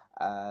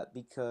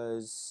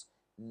 Because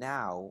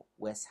now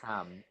West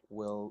Ham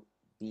will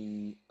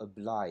be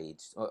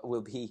obliged, or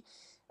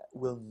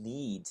will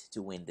need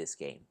to win this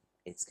game.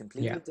 It's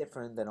completely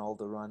different than all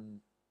the run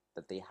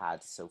that they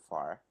had so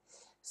far.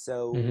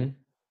 So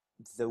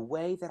the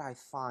way that I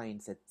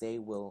find that they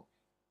will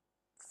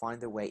find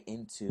their way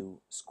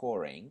into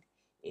scoring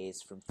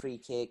is from free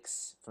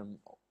kicks, from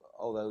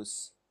all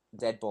those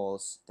dead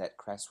balls that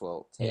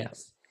Cresswell takes. Yeah.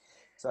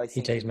 So I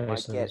think he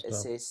might get well.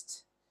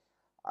 assist.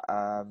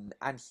 And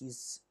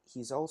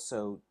he's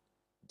also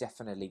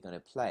definitely going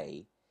to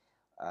play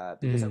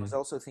because I was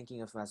also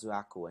thinking of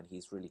Masuaku, and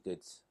he's really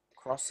good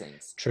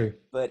crossings. True.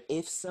 But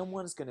if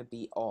someone's going to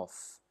be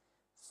off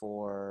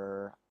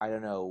for, I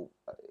don't know,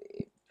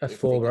 a if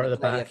they're four going at to the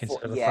play a back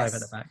four. instead of a five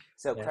at the Yes. back.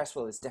 So Yeah.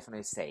 Cresswell is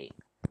definitely staying.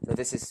 So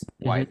this is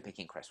why hmm I'm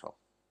picking Cresswell.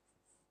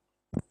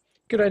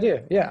 Good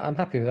idea. Yeah, I'm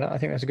happy with that. I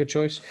think that's a good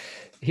choice.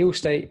 He'll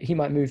stay. He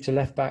might move to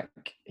left back.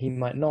 He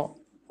might not.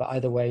 But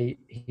either way,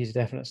 he's a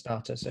definite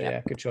starter. So Yeah.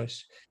 yeah, good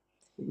choice.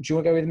 Do you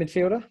want to go with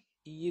midfielder?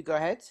 You go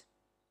ahead.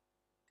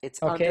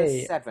 It's under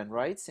Okay. 7,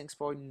 right?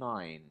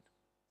 6.9.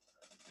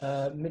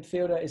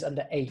 Midfielder is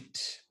under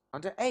 8.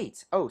 Under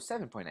 8. Oh,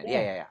 7.9. Yeah,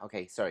 Yeah. yeah, yeah.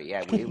 Okay, sorry.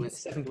 Yeah, Seven it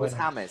was point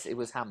nine. Hammers. It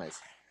was Hammers.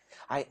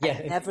 I Yeah.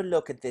 never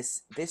look at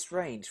this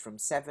range from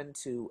 7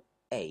 to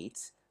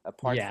 8,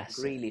 apart from Yes.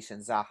 Grealish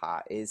and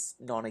Zaha, is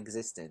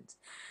non-existent.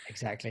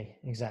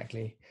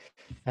 Exactly.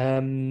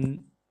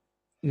 Um,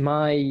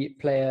 my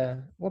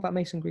player. What about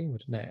Mason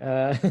Greenwood? No.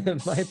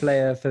 My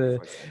player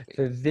Unfortunately.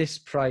 for this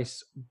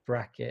price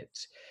bracket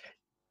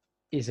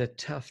is a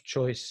tough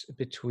choice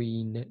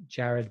between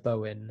Jared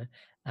Bowen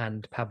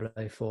and Pablo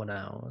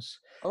Fornals,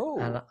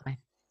 and Oh, I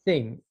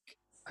think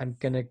I'm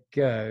gonna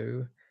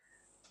go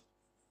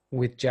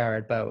with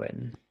Jared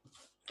Bowen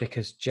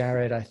because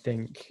Jared, I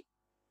think,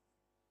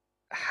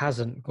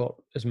 hasn't got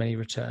as many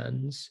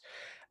returns,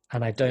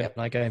 and I don't yep.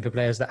 like going for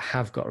players that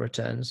have got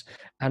returns.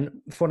 And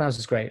Fornals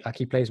is great; like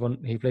he plays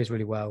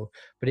really well.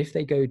 But if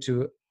they go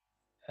to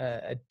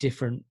a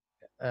different,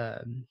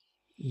 um,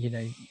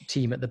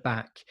 team at the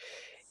back,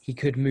 he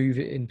could move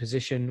it in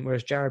position.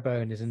 Whereas Jared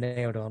Bowen is a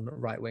nailed-on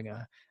right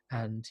winger,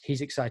 and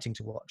he's exciting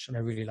to watch, and I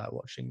really like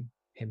watching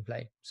him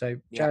play. So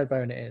Yep. Jared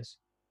Bowen, it is.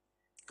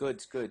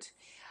 Good, good.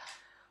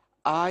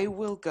 I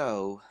will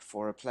go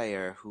for a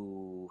player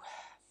who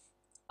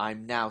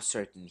I'm now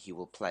certain he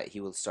will play. He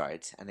will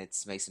start, and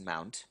it's Mason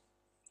Mount,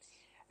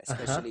 Uh huh.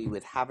 especially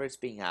with Havertz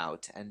being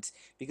out, and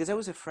because I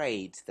was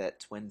afraid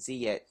that when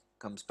Ziyech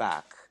comes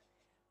back,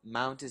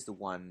 Mount is the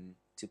one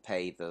to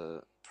pay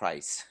the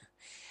price.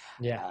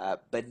 Yeah.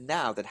 But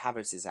now that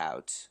Havertz is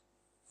out,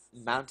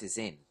 Mount is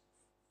in.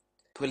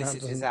 Mount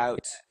Pulisic is doesn't.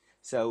 out,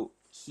 so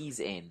he's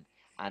in,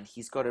 and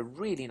he's got a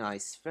really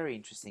nice, very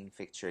interesting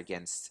fixture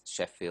against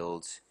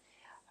Sheffield.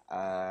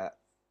 Uh,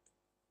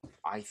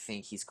 I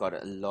think he's got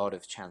a lot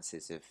of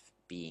chances of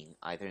being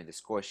either in the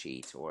score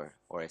sheet or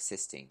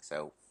assisting.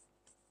 So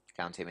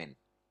count him in.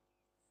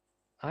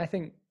 I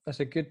think that's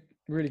a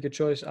really good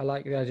choice. I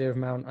like the idea of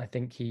Mount. I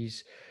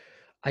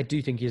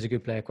do think he's a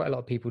good player. Quite a lot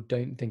of people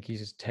don't think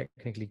he's as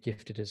technically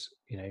gifted as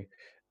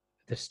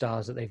the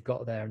stars that they've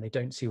got there, and they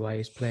don't see why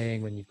he's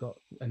playing when you've got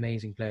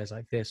amazing players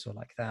like this or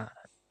like that.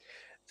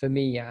 For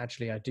me,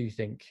 actually, I do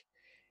think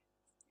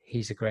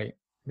he's a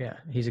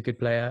good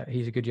player.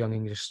 He's a good young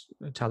English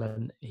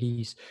talent.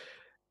 He's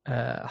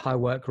high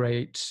work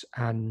rate,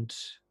 and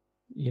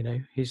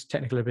his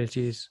technical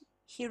ability is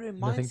He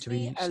nothing reminds to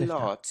me be a sniffed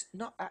at. lot.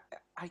 No,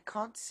 I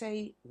can't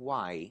say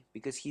why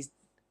because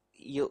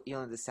you'll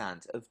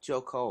understand of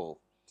Joe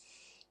Cole.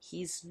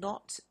 He's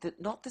not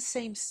the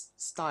same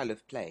style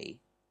of play,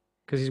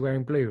 Because he's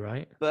wearing blue,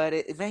 right? but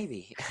it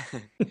maybe,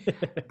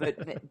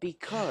 but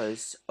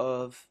because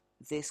of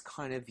this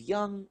kind of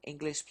young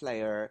English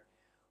player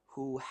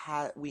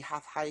we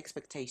have high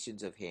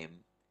expectations of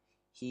him.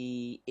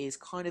 He is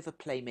kind of a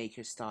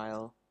playmaker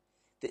style.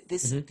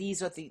 hmm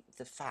These are the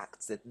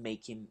facts that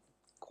make him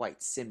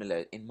quite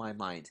similar in my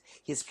mind.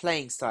 His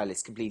playing style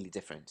is completely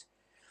different,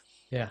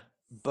 Yeah.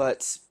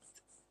 but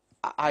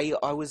I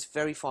was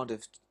very fond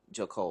of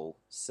Joe Cole,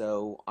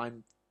 so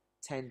I'm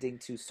tending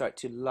to start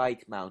to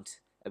like Mount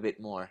a bit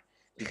more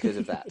because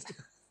of that.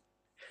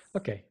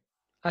 Okay.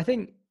 I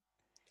think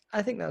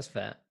I think that's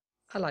fair.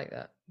 I like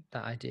that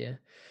idea.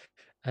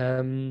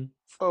 Um,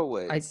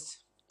 I Forwards.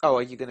 Oh,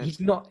 are you gonna? he's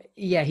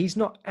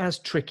not as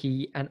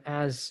tricky and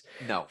as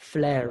No,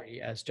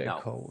 flary as Joe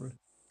no. Cole,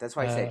 That's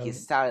why I said his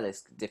um, style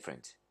is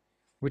different.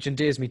 which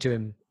endears me to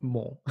him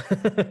more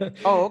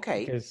Oh,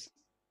 okay.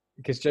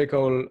 because Joe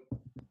Cole,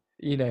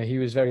 he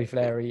was very Bit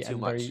flary too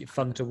and much. very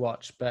fun to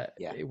watch, but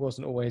Yeah, it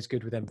wasn't always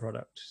good with end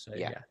product. So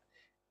yeah, yeah,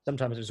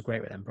 sometimes it was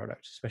great with end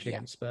product, especially yeah.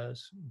 against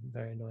Spurs,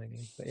 very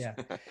annoyingly. But yeah,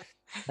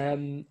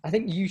 I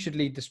think you should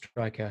lead the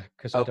striker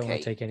because I don't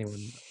want to Okay. take anyone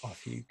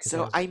off you because So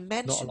there's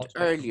not a lot to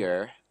pick from.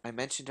 I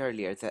mentioned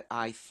earlier that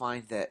I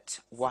find that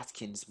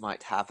Watkins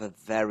might have a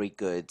very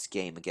good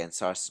game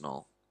against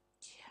Arsenal.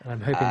 And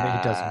I'm hoping that he Uh,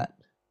 doesn't.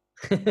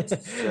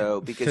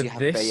 so For because you have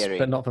this,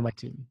 but Bellerin, not for my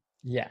team.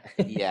 Yeah.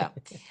 yeah.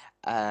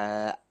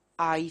 Uh,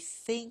 I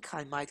think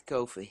I might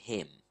go for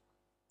him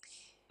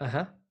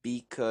Uh-huh.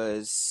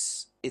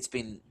 because it's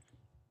been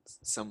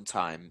some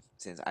time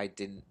since I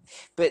didn't.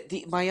 But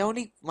the my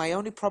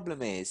only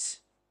problem is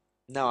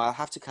no, I'll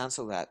have to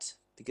cancel that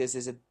because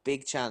there's a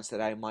big chance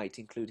that I might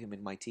include him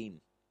in my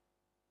team.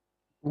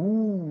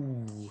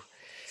 Ooh.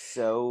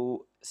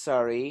 So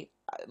sorry,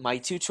 my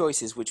two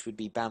choices, which would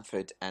be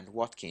Bamford and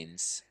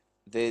Watkins.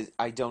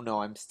 I don't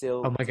know. I'm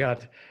Oh still my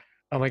god.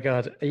 Oh my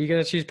god. Are you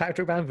going to choose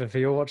Patrick Bamford for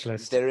your watch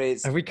list? there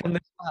is Have we come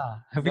this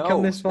far? Have we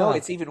come no, this no. far?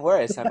 It's even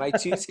worse. I might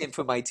choose him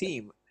for my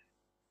team.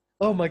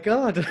 Oh my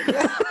god.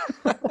 Yeah.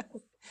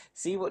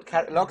 See what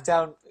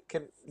lockdown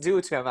can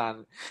do to a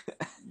man.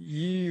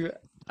 you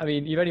I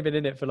mean, you've only been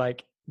in it for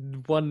like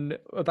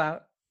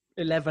about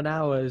 11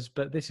 hours,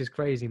 but this is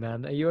crazy,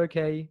 man. Are you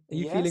okay? Are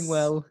you feeling Yes,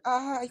 well?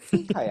 I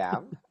think I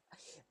am.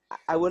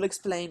 I will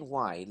explain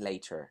why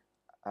later.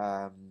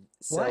 Why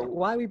So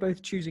why are we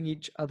both choosing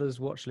each other's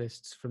watch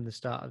lists from the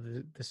start of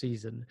the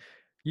season?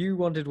 You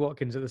wanted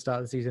Watkins at the start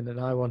of the season, and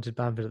I wanted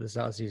Bamford at the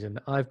start of the season.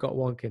 I've got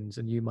Watkins,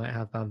 and you might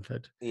have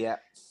Bamford. yeah,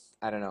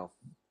 I don't know.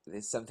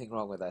 There's something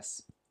wrong with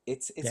us.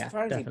 It's Yeah,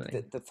 apparently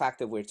definitely. the fact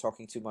that we're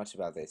talking too much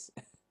about this.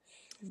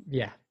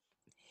 Yeah,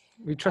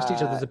 we trust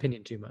each Uh, other's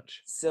opinion too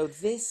much. so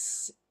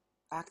this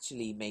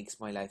actually makes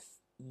my life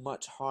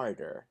much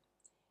harder.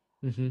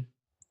 Hmm.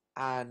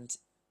 And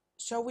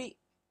shall we?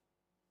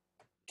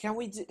 Can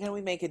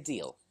we make a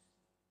deal?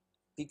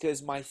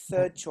 Because my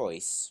third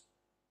choice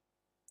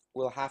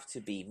will have to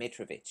be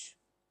Mitrovic.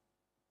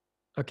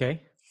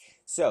 Okay.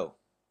 So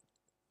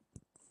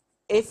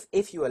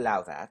if you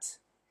allow that,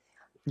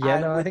 Yeah,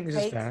 no, I think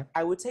this is fair.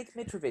 I would take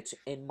Mitrovic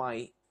in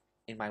my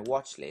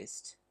watch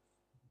list.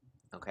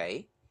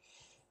 Okay,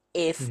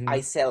 if I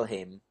Hmm. sell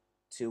him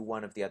to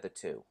one of the other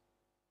two.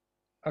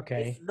 If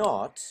Okay.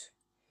 not,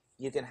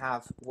 you can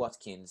have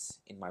Watkins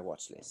in my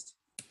watch list.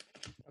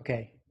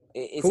 Okay.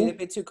 Is it a Cool.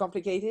 bit too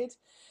complicated?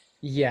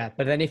 Yeah,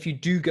 but then if you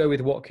do go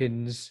with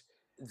Watkins,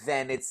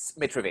 Then it's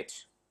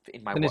Mitrovic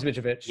in my then it's watch.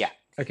 Mitrovic. Yeah.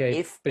 Okay,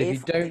 but if you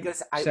If don't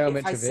because sell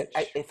Mitrovic,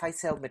 if I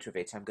sell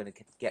Mitrovic, I'm going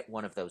to get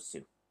one of those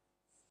two.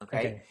 Okay.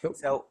 okay, but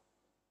So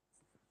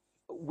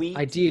we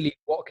ideally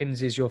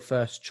Watkins is your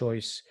first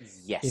choice in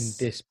yes.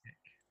 this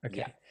pick.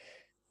 Yeah. Okay.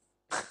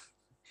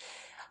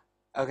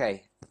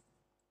 Okay.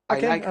 I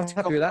Okay, like I'm to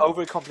happy with that.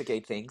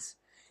 overcomplicate things.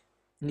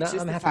 No, It's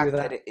just I'm the happy with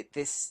fact that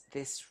that.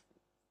 this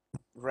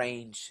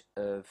range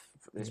of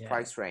this Yeah.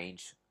 price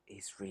range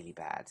is really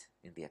bad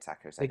in the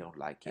attackers. I The, don't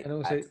like it and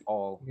also at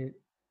all.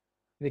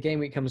 the game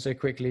week comes so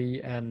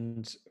quickly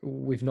and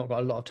we've not got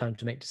a lot of time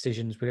to make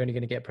decisions. We're only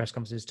going to get press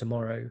conferences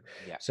tomorrow.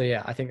 Yeah. So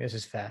yeah, I think this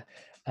is fair.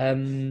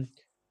 Um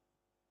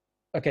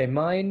okay,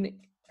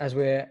 mine as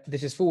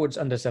this is forwards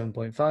under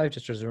 7.5,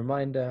 just as a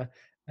reminder,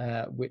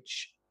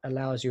 which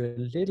allows you a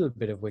little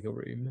bit of wiggle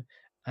room.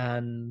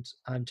 And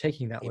I'm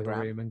taking that wiggle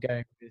Abraham. room and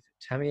going with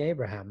Tammy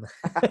Abraham.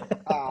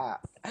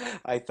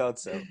 I thought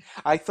so.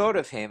 I thought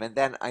of him, and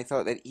then I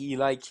thought that you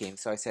like him,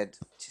 so I said,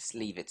 just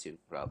leave it to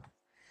Rob.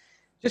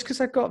 Just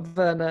because I've got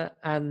Werner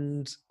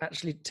and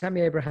actually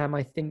Tammy Abraham,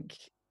 I think,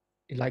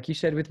 like you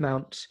said with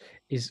Mount,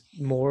 is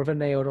more of a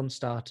nailed on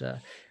starter.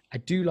 I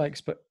do like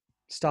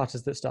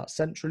starters that start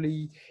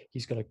centrally.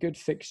 He's got a good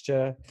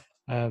fixture.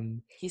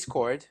 Um, He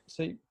scored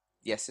so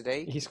yesterday,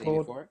 he the day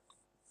scored before.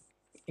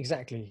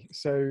 exactly.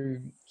 So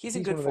He's in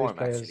he's good one of those form,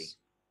 actually. players,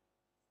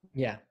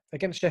 yeah,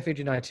 against Sheffield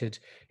United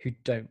who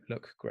don't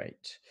look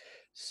great.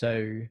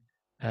 So,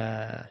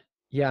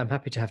 yeah, I'm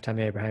happy to have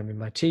Tammy Abraham in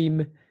my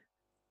team,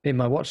 in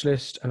my watch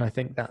list, and I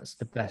think that's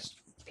the best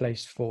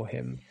place for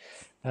him.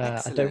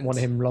 I don't want Excellent.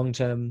 him long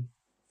term,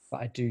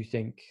 but I do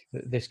think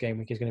that this game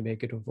week is going to be a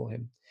good one for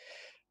him.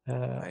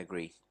 Uh, I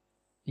agree.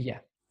 yeah,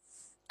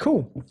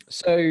 cool.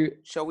 So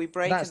Shall we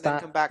break that's and then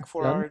that come back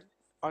for done.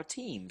 our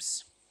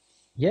teams?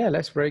 Yeah,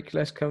 let's break.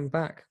 Let's come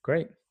back.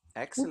 Great. Whoop,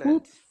 Excellent.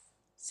 whoop.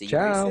 See you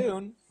very Ciao.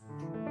 soon.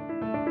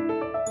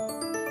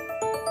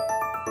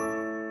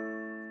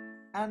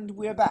 And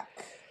we're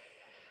back.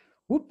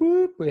 Whoop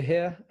whoop. We're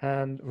here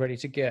and ready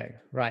to go.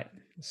 Right.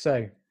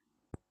 So,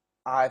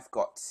 I've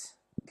got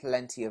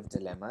plenty of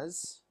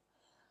dilemmas.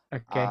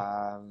 okay.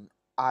 Um,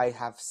 I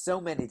have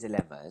so many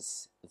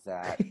dilemmas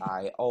that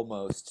I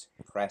almost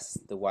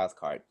pressed the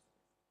wildcard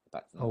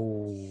button.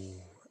 Oh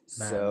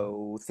man,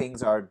 So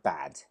things are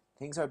bad.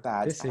 Things are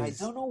bad, this and I is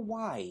don't know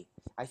why.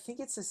 I think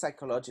it's a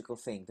psychological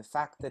thing. The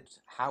fact that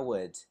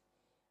Howard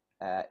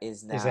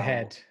is now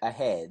ahead.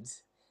 ahead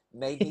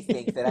made me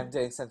think that I'm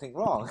doing something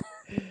wrong.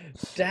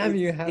 Damn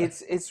you, Howard.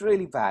 It's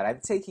really bad. I'm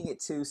taking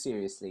it too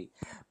seriously.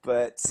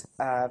 But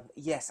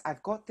yes,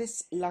 I've got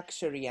this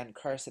luxury and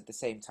curse at the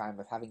same time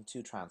of having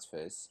two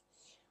transfers.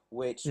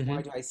 Which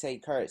why Hmm. do I say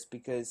curse?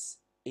 Because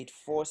it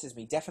forces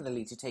me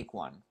definitely to take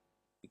one,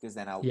 because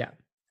then Yeah.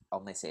 I'll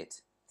miss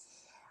it.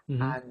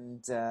 Hmm.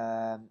 And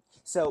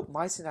so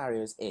my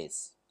scenarios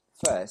is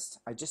first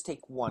I just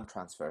take one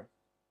transfer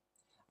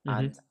Hmm.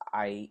 and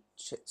I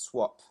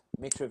swap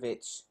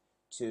Mitrovic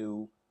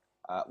to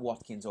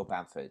Watkins or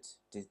Bamford,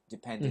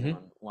 depending Hmm.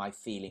 on my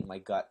feeling, my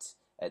gut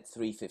at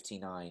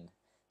 3:59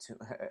 to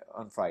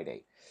on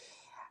Friday.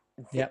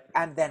 Yep.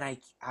 And then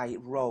I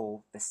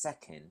roll the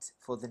second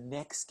for the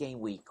next game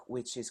week,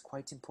 which is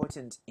quite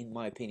important in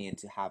my opinion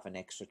to have an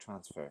extra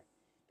transfer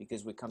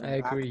because we're I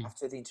coming back agree.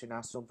 after the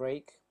international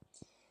break.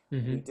 We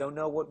Hmm. don't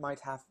know what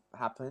might have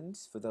happened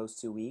for those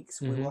 2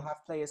 weeks. We will Hmm.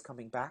 have players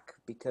coming back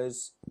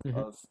because Hmm.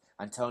 of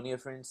Antonio,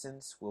 for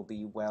instance, will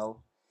be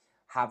well.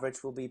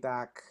 Havertz will be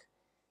back.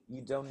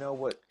 You don't know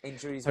what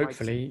injuries might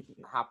Hopefully,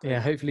 yeah.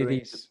 happen Hopefully during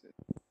the. these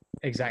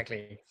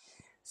exactly.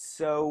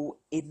 So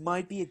it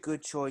might be a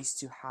good choice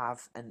to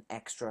have an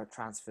extra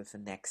transfer for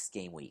next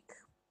game week.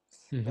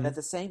 But Hmm. at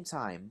the same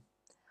time,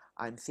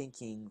 I'm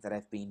thinking that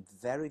I've been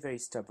very, very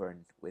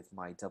stubborn with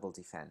my double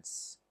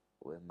defense,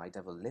 with my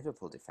double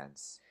Liverpool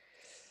defense.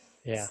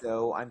 Yeah.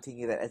 So I'm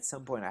thinking that at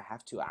some point I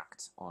have to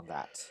act on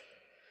that.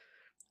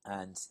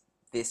 And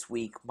this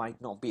week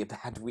might not be a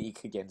bad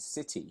week against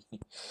City.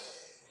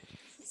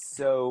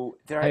 So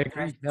I there are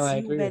agree. No, I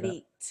agree with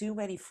that. too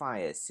many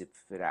fires to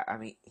put out. I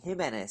mean,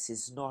 Jimenez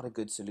is not a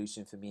good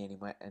solution for me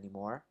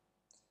anymore.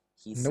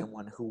 He's Nope.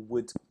 someone who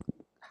would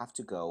have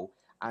to go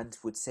and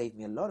would save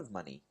me a lot of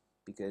money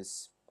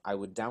because I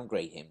would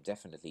downgrade him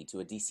definitely to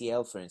a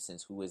DCL, for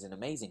instance, who is an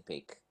amazing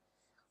pick,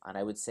 and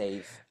I would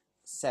save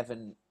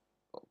seven,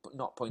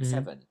 not point Hmm.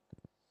 0.7.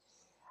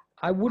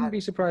 I wouldn't And be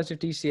surprised if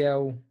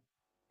DCL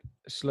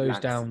slows Lance,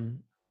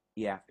 down.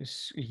 yeah,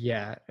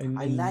 Yeah,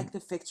 I like in the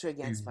fixture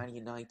against June. Man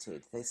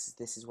United. This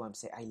is what I'm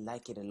saying. I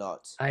like it a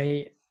lot.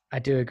 I I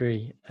do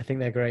agree. I think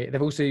they're great.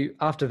 They've also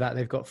after that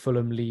they've got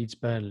Fulham, Leeds,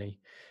 Burnley,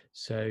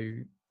 so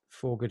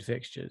four good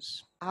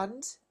fixtures.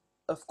 And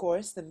of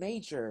course, the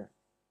major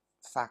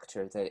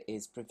factor that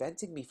is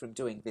preventing me from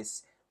doing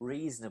this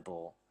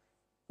reasonable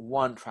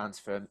one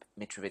transfer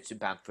Mitrovic to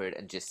Bamford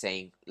and just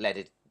saying let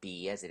it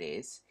be as it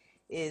is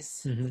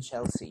the Hmm.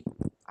 Chelsea.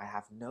 I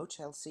have no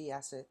Chelsea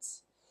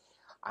assets.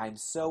 I'm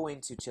so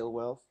into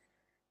Chilwell,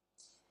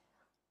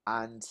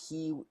 and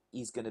he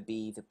is going to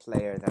be the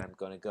player that I'm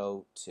going to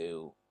go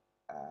to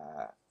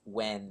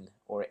when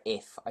or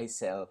if I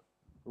sell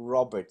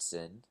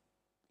Robertson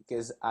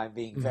because I'm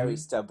being very Hmm.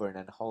 stubborn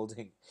and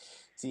holding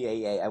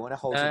TAA. I want to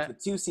hold him Uh, for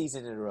 2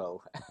 seasons in a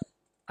row.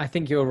 I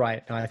think you're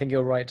right. No, I think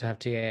you're right to have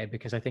TAA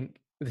because I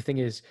think the thing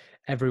is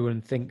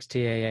everyone thinks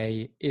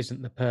TAA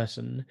isn't the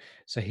person,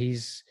 so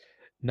his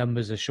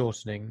numbers are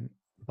shortening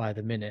by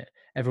the minute.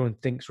 Everyone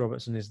thinks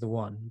Robertson is the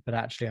one, but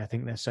actually I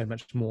think they're so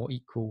much more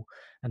equal,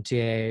 and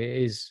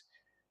TAA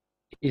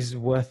is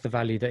worth the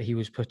value that he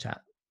was put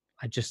at.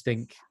 I just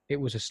think it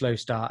was a slow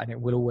start, and it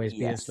will always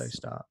be a slow Yes.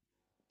 start.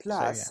 So yeah,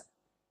 Plus,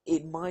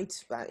 it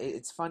might.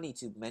 It's funny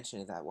to mention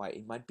it that way.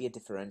 It might be a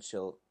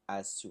differential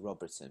as to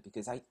Robertson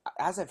because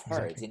as I've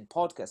heard exactly. in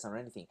podcasts or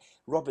anything,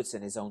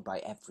 Robertson is owned by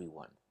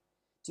everyone.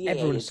 TAA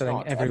Everyone's is selling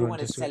not. everyone Everyone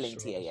to is switch selling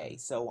to TAA. Robertson.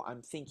 So I'm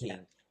Yeah.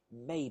 thinking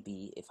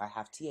maybe if I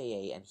have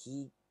TAA and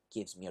he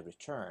gives me a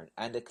return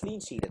and a clean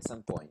sheet at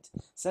some point,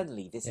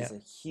 suddenly this Yeah. is a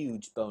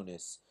huge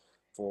bonus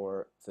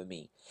for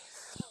me.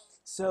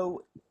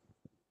 So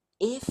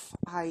if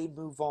I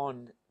move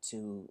on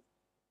to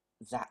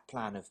that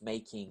plan of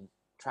making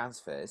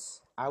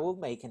transfers, I will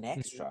make an Mhm.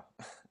 extra,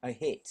 a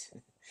hit.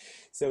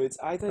 So it's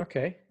either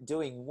Okay.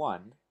 doing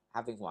one,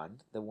 having the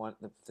Uh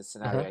huh.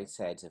 scenario I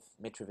said of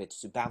Mitrovic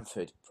to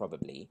Bamford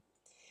probably,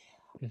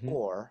 Hmm.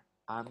 or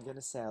I'm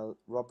gonna sell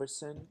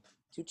Robertson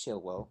to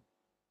Chilwell,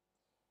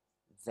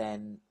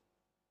 then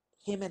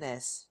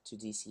Jimenez to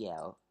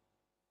DCL,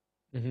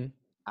 Hmm.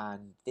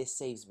 and this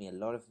saves me a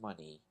lot of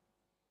money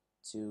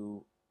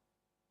to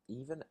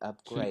even Keep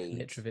upgrade.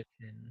 Mitrovic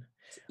in,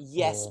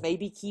 Yes, or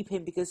maybe keep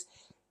him because,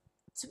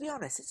 to be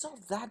honest, it's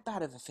not that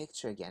bad of a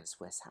fixture against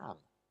West Ham.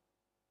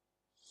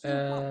 He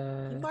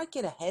uh, might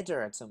get a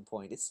header at some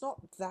point. It's not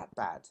that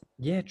bad.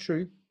 yeah,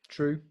 true,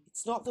 true.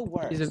 It's not the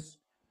He's a worst.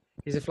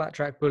 he's a flat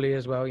track bully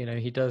as well. You know,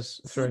 he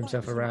does throw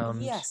himself He might,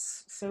 around.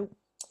 yes. So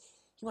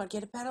he might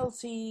get a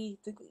penalty.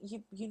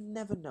 You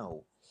never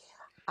know.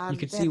 You And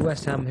could see then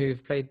West Ham,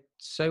 who've played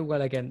so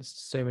well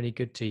against so many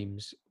good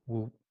teams,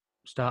 will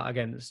start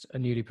against a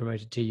newly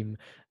promoted team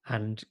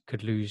and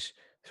could lose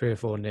 3 or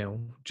 4 nil.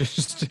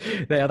 Just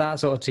they are that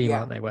sort of team, yeah,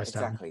 aren't they, West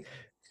Ham? exactly.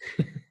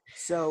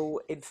 So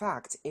in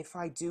fact, if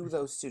I do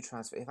those two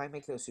transfers, if I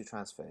make those two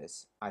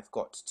transfers, I've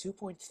got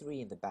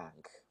 2.3 in the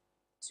bank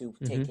to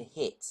take a Hmm.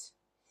 hit.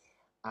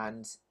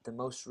 And the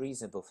most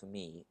reasonable for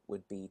me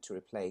would be to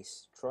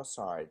replace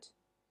Trossard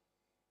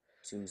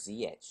to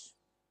Ziyech,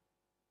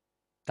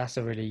 That's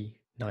a really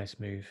nice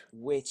move.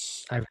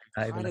 which I really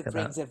like the kind look of at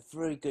that. brings a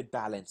very good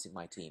balance in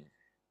my team.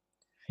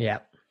 Yeah.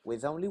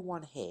 With only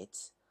one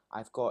hit,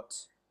 I've got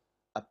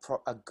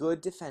a good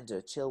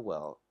defender,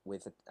 Chilwell,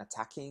 with an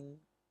attacking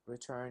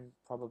return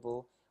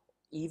probable,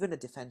 even a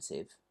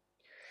defensive.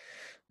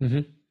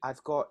 Hmm.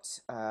 I've got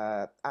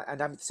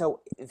and I'm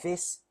so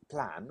this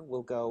plan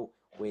will go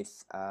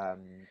with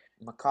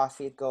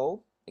McCarthy at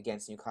goal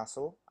against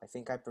Newcastle. I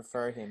think I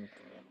prefer him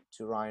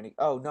to Ryan.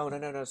 Oh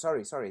no!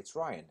 Sorry. It's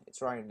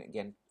Ryan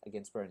again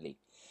against Burnley.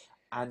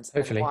 And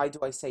Hopefully. why do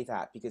I say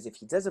that? Because if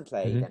he doesn't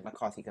play, Hmm. then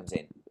McCarthy comes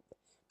in.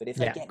 But if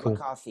I Yeah. get Cool.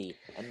 McCarthy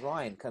and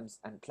Ryan comes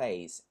and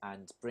plays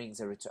and brings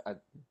a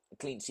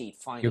clean sheet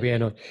You'll be finally,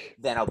 annoyed.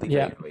 then I'll be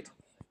very Yeah. annoyed.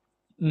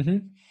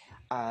 Hmm.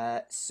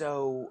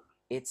 So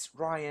it's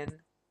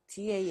Ryan,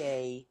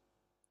 TAA,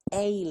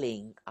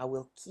 Ailing. I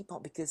will keep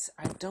on because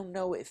I don't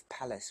know if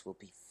Palace will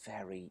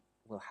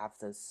have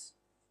this.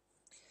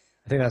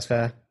 I think that's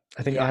fair.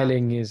 I think Yeah,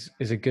 Eiling is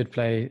a good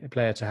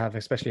player to have,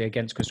 especially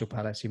against Crystal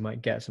Palace. He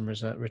might get some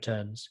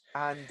returns.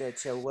 and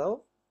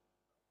Chilwell.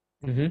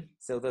 Hmm.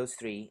 So those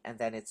three, and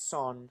then it's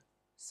Son,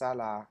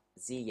 Salah,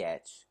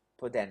 Ziyech,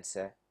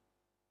 Podenza,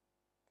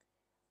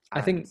 I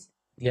and think,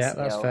 yeah,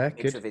 that's DCL, fair.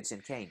 Good. Mitrovic,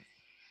 and Kane.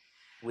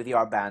 With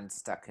your band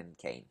stuck in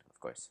Kane, of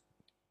course.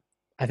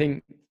 I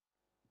think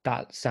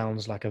That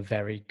sounds like a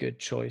very good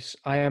choice.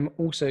 I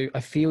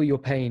feel your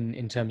pain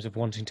in terms of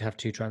wanting to have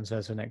two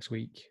transfers for next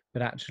week,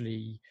 but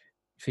actually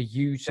for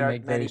you to There are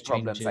make many those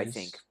problems, I think,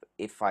 changes,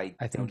 if I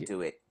I don't think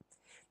do it. it's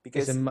a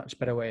Because much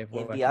better way of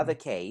in the other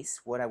working.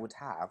 case, what I would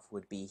have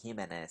would be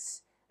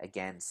Jimenez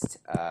against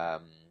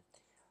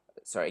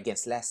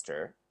against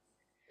Leicester.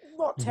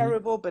 Not Hmm.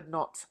 terrible, but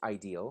not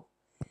ideal.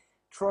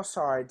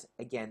 Trossard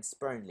against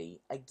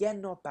Burnley.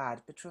 Again, not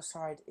bad, but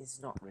Trossard is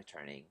not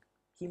returning.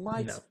 He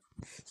might No.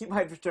 he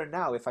might return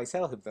now if I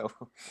sell him though.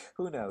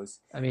 Who knows?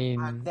 I And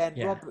mean, then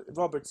yeah.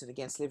 Robertson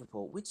against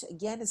Liverpool, which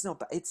again is not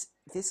bad. It's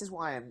this is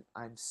why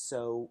I'm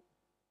so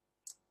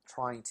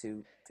trying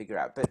to figure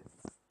out. But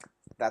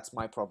that's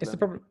my It's the problem.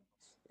 problem.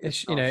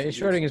 It's You know, not for it's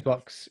you to Schrodinger's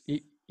box.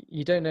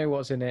 You don't know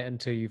what's in it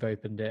until you've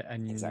opened it,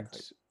 and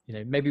exactly. you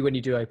know maybe when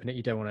you do open it,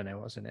 you don't want to know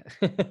what's in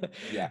it.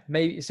 Yeah,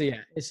 Maybe so.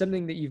 Yeah, it's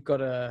something that you've got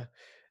to.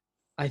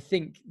 I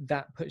think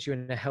that puts you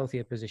in a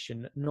healthier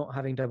position. Not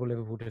having double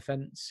Liverpool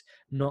defense,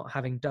 not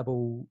having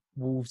double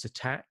Wolves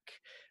attack,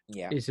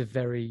 yeah. is a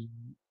very.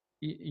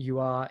 You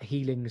are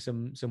healing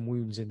some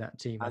wounds in that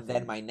team. I And then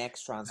think. my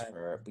next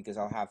transfer, because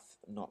I'll have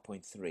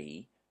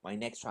 0.3, my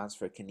next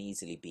transfer can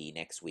easily be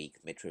next week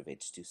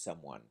Mitrovic to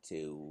someone,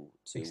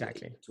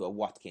 Exactly. to a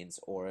Watkins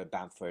or a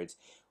Bamford,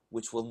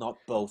 which will not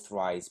both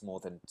rise more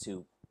than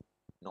to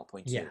Yeah.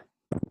 0.2.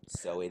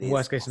 So it is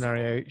Worst case possible.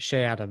 scenario,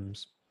 Shea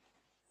Adams.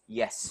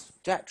 Yes,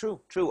 that,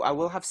 true, true. I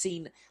will have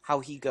seen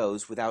how he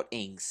goes without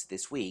Ings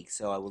this week,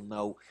 so I will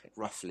know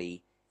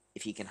roughly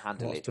if he can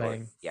handle What's it or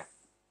playing yeah.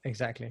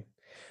 exactly?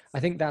 I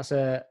think that's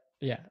a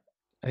yeah.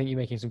 I think you're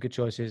making some good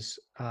choices.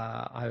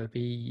 I would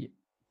be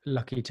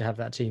lucky to have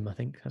that team. I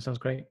think that sounds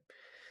great.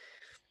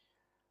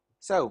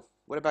 So,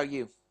 what about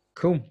you?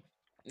 Cool.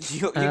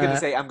 You're gonna Uh,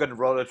 say I'm gonna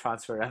roll a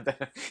transfer and then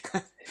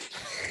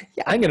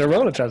yeah, I'm going to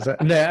roll a transfer.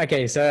 No,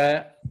 okay.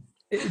 So,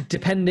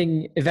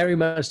 depending, it very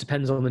much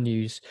depends on the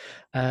news.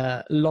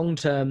 Long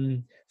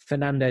term,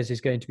 Fernandez is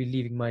going to be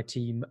leaving my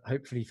team,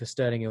 hopefully for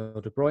Sterling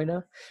or De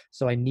Bruyne.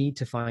 So I need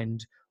to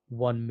find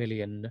 1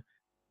 million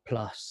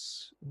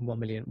plus 1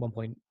 million,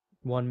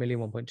 1.1 million,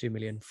 1.2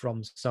 million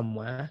from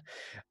somewhere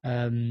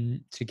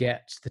to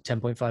get the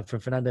 10.5 from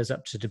Fernandez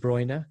up to De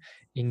Bruyne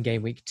in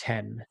game week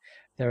 10.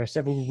 There are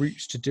several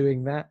routes to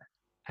doing that.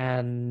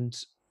 And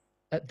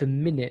at the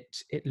minute,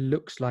 it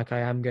looks like I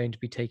am going to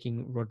be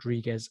taking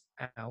Rodriguez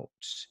out.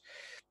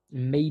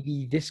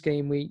 Maybe this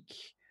game week,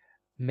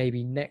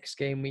 maybe next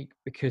game week,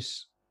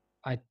 because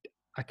I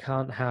I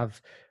can't have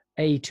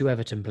two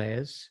Everton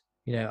players.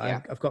 You know,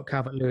 yeah, I've got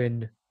Calvert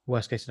Lewin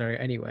worst case scenario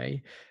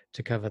anyway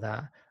to cover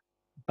that,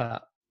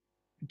 but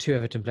two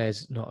Everton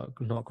players not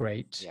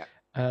great. yeah.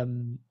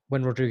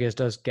 When Rodriguez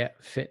does get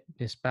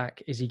fitness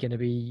back, is he going to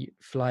be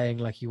flying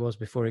like he was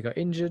before he got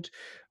injured?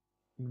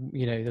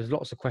 You know, there's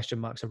lots of question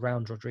marks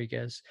around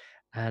Rodriguez,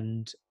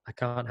 and I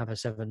can't have a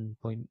 7.9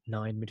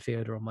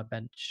 midfielder on my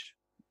bench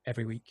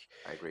every week.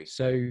 I agree.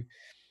 So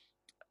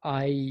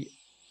I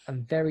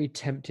am very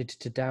tempted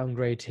to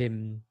downgrade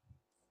him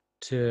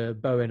to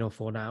Bowen or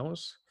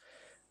Fornals.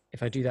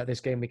 If I do that this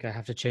game week, I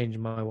have to change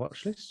my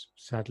watch list,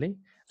 sadly.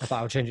 But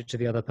I'll change it to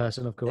the other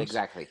person, of course.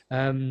 Exactly.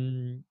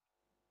 Um,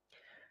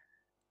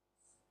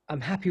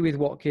 I'm happy with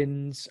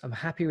Watkins. I'm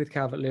happy with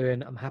Calvert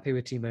Lewin. I'm happy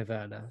with Timo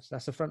Werner. So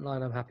that's the front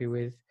line I'm happy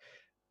with.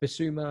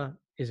 Basuma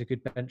is a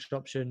good bench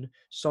option.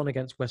 Son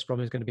against West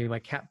Brom is going to be my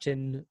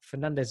captain.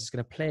 Fernandez is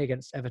going to play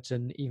against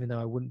Everton, even though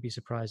I wouldn't be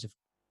surprised if it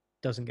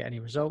doesn't get any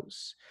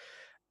results.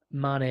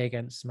 Mane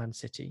against Man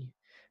City.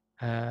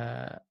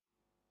 Uh,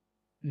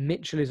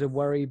 Mitchell is a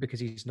worry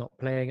because he's not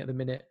playing at the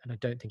minute, and I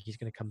don't think he's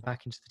going to come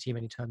back into the team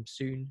anytime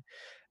soon.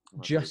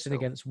 Luckily Justin so.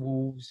 against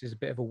Wolves is a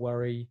bit of a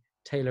worry.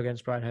 Taylor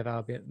against Brighton Hove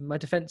Albion. My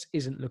defense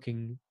isn't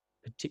looking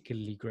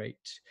particularly great.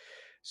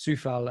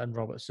 Sufal and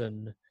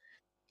Robertson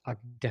are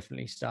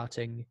definitely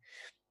starting.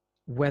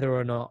 Whether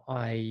or not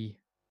I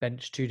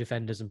bench two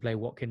defenders and play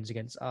Watkins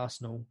against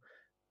Arsenal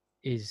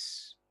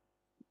is,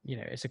 you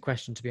know, it's a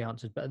question to be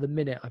answered. But at the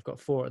minute, I've got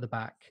four at the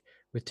back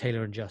with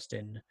Taylor and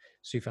Justin,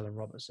 Sufal and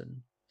Robertson.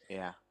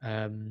 Yeah.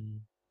 Um,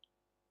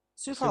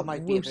 so Sufal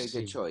might be a we'll very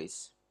good see.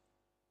 choice.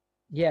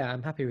 Yeah,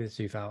 I'm happy with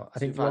Sufal. I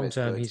think Sufal long is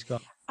term good. he's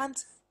got. And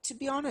to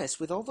be honest,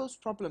 with all those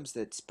problems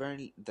that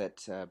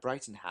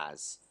Brighton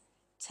has,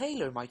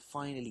 Taylor might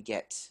finally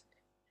get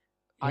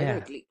either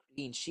a Yeah,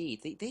 clean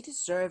sheet. They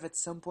deserve at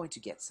some point to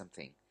get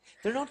something.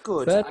 They're not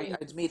good, I Burnley.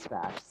 admit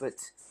that, but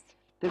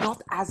they're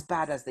not as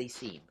bad as they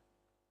seem.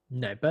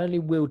 No, Burnley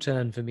will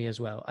turn for me as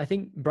well. I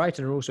think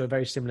Brighton are also a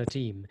very similar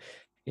team.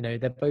 You know,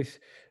 they're both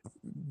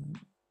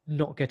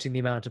not getting the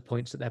amount of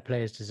points that their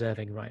players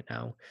deserving right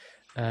now.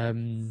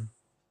 Um,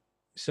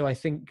 so I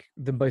think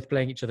them both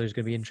playing each other is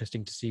going to be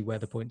interesting to see where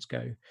the points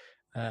go.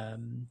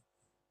 Um,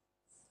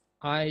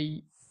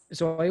 I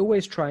I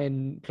always try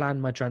and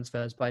plan my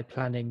transfers by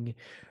planning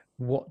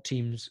what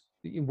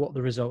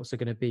the results are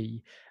going to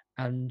be,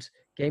 and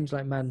games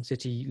like Man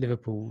City,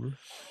 Liverpool,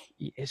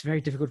 it's very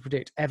difficult to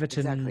predict.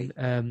 Exactly.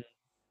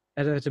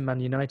 Everton, Man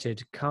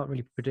United can't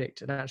really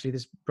predict, and actually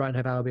this Brighton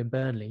Hove Albion,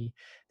 Burnley,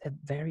 they're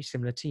very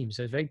similar teams,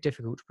 so it's very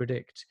difficult to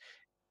predict.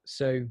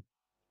 So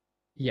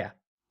Yeah,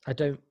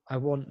 I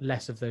want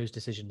less of those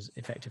decisions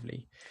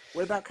effectively.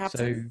 What about So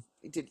captain?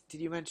 Did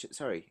you mention?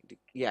 Sorry.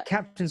 Yeah.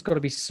 captain's got to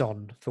be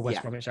Son for West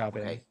Yeah. Bromwich Okay.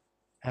 Albion.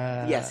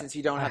 Yeah. Uh, Since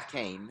you don't I have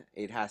Kane,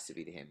 it has to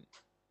be to him.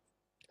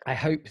 I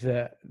hope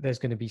that there's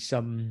going to be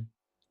some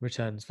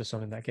returns for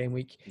Son in that game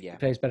week. He Yeah.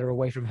 plays better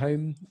away from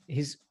home.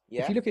 If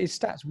Yeah. you look at his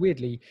stats,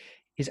 weirdly,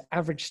 his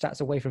average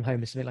stats away from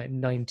home is something like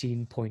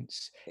 19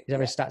 points. His Yeah.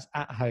 average stats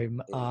at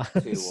home are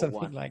 2 or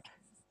 1. something like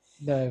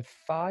no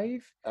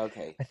 5,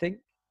 Okay. I think.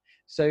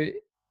 So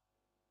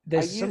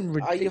Are there's you some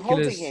are you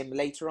holding ridiculous. him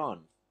later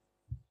on?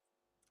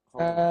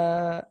 Holding him.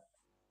 Uh,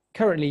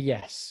 Currently,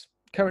 yes.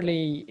 Okay.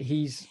 Currently,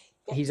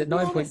 Yeah, he's to at be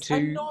honest,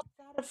 I'm 9.2. not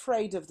that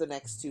afraid of the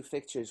next two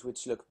fixtures,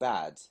 which look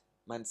bad.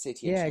 Man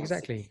City and Yeah, Chelsea.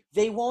 exactly.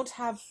 They won't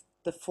have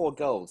the 4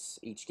 goals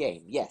each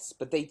game, yes,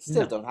 but they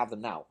still No, don't have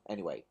them now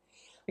anyway.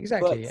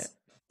 exactly. But Yeah.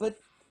 but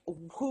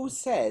who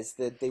says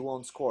that they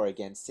won't score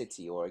against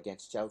City or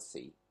against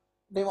Chelsea?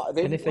 They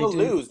And if they will do,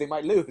 lose. They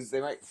might lose.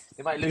 They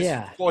might lose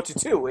yeah,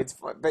 4-2. It's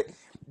fine.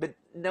 But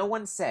no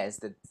one says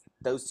that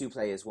those two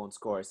players won't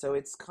score. So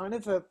it's kind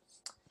of a.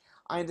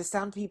 I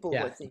understand people who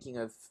are yeah, thinking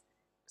of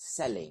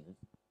selling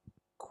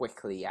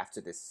quickly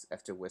after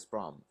West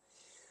Brom.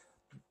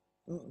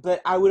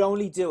 But I would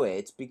only do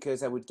it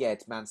because I would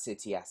get Man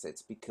City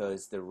assets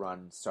because the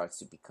run starts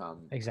to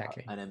become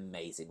exactly. an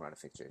amazing run of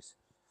fixtures.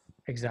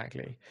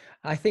 Exactly.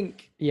 I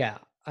think, yeah,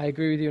 I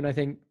agree with you. And I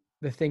think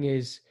the thing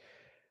is,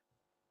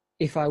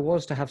 if I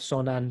was to have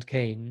Son and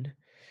Kane,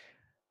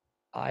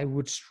 I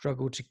would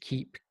struggle to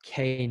keep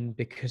Kane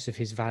because of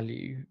his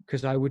value.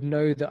 Because I would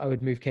know that I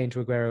would move Kane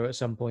to Aguero at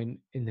some point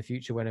in the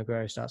future when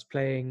Aguero starts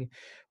playing.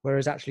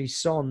 Whereas actually,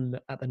 Son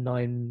at the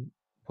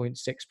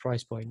 9.6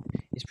 price point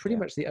is pretty Yeah,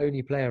 much the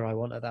only player I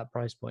want at that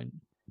price point.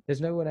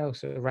 There's no one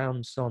else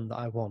around Son that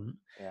I want.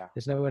 yeah.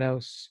 There's no one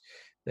else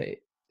that.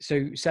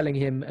 So selling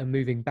him and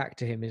moving back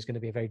to him is going to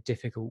be a very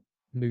difficult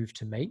move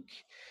to make.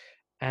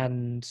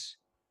 And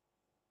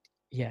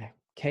yeah,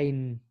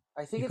 Kane,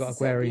 I think you've it's got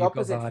Aguero, the you've got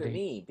opposite for Vardy.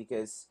 me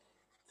because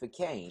for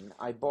Kane,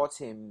 I bought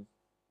him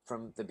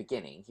from the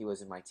beginning. He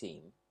was in my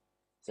team,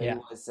 so he Yeah,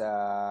 was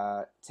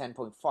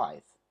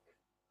 10.5,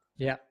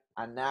 yeah,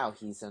 and now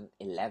he's on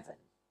 11.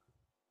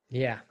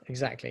 yeah,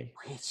 exactly.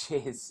 Which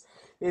is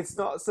it's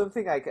not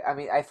something I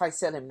mean, if I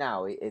sell him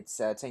now, it's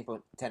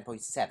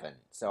 10.7.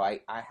 So I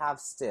have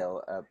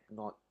still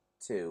not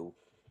to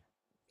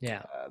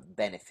Yeah.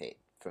 benefit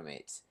from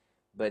it,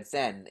 but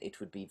then it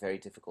would be very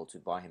difficult to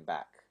buy him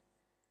back.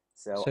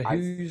 So So I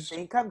who's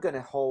think I'm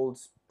gonna hold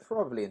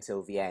probably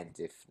until the end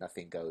if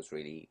nothing goes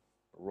really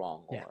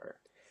wrong yeah, or.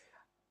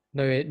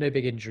 no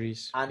big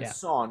injuries. And Yeah,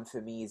 Son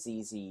for me is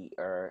easy,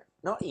 or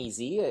not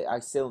easy. I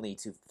still need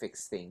to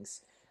fix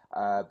things,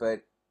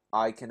 but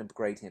I can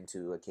upgrade him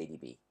to a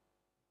KDB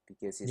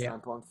because he's yeah,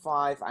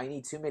 9.5. I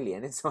need 2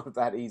 million. It's not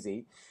that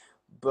easy,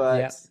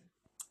 yeah.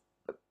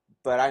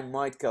 but I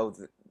might go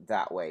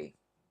that way.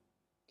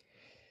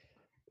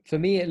 For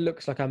me, it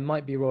looks like I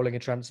might be rolling a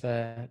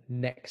transfer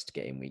next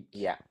game week,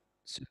 Yeah,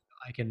 so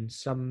I can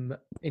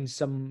in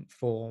some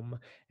form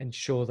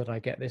ensure that I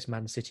get this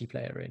Man City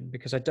player in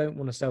because I don't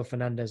want to sell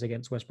Fernandez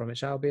against West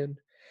Bromwich Albion.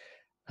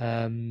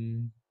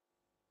 Um,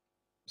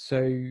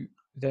 so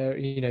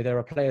there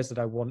are players that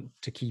I want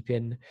to keep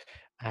in,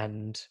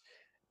 and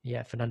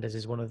yeah, Fernandez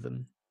is one of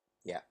them.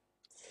 yeah.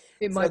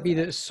 It So might be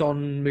that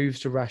Son moves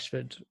to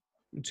Rashford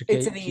to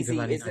keep him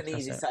Man it's an United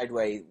easy asset.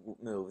 sideway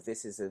move.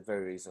 This is a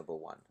very reasonable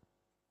one.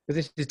 But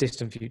this is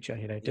distant future,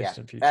 Yeah,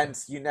 distant future. and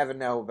you never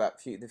know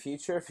about the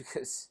future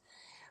because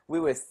we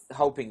were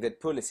hoping that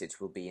Pulisic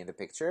will be in the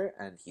picture,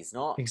 and he's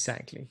not.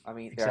 Exactly. I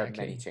mean, there are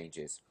many Exactly.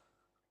 changes.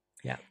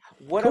 Yeah.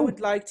 What I would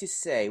Cool. like to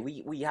say,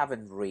 we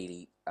haven't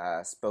really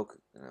spoken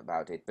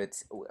about it,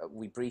 but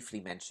we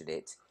briefly mentioned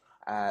it.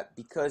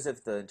 Because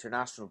of the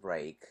international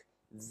break,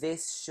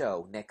 this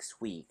show next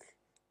week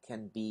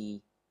can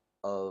be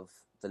of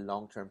the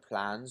long-term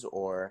plans,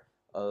 or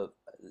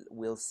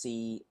we'll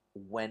see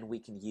when we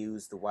can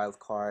use the wild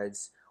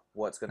cards,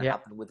 what's going to Yeah.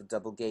 happen with the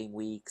double game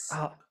weeks,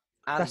 Ah,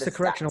 and that's the the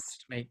correction I stats. wanted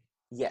to make.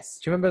 Yes.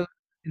 Do you remember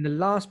in the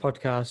last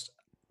podcast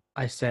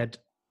I said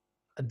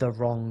the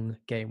wrong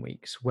game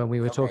weeks when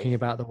we were Okay. talking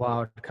about the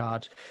wild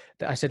card?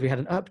 That I said we had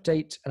an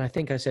update, and I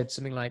think I said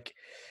something like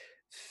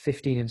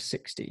 15 and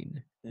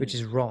 16, which Mm,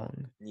 is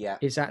wrong. yeah.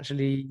 It's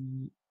actually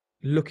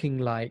looking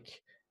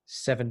like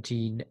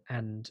 17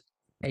 and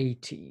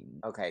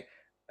 18. Okay.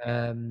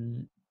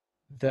 Um,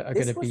 that are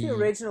going to This was the be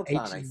original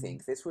plan, I 18.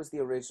 think. This was the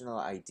original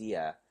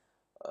idea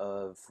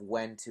of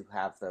when to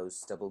have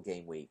those double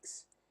game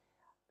weeks.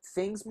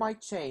 Things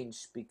might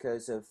change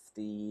because of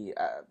the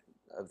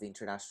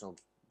international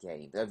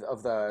game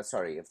of the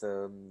sorry of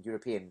the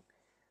European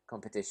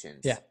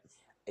Yeah. competitions.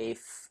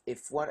 If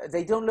one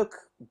they don't look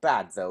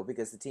bad though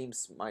because the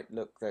teams might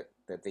look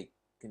that they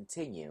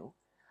continue.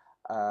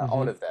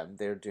 All Hmm. of them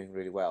they're doing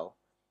really well,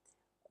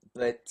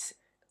 but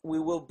we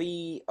will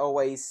be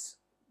always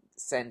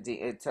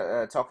sending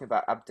talking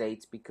about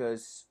updates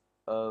because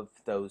of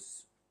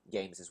those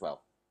games as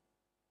well.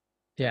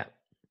 Yeah.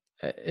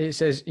 it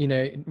says,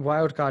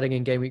 wildcarding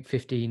in game week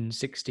 15,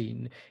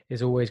 16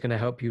 is always going to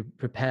help you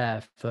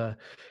prepare for,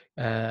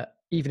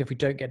 even if we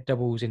don't get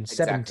doubles in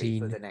Exactly,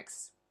 for 17, the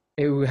next.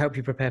 it will help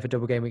you prepare for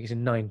double game weeks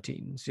in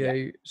 19. So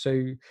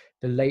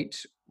the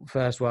late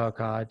first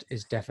wildcard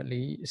is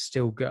definitely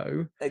still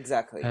go.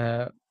 Exactly.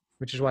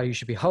 Which is why you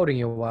should be holding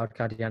your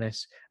wildcard,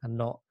 Yanis, and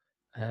not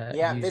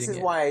Yeah, using this is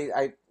it.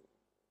 why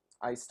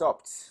I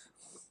stopped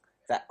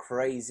that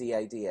crazy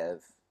idea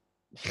of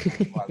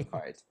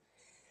wildcard.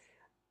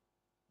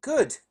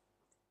 Good.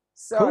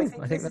 So Cool.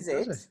 I think this that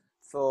is does it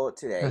for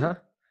today. Uh-huh.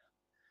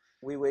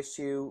 We wish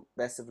you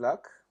best of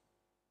luck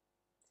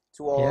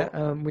to all.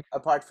 Yeah.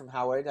 Apart from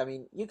Howard, I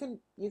mean, you can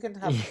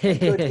have a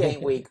good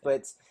game week,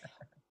 but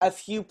a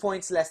few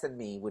points less than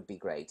me would be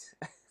great.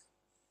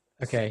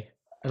 Okay.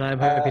 And I'm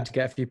hoping to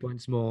get a few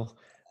points more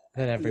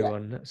than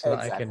everyone so that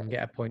I can exactly.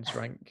 get a points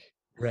rank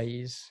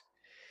raise.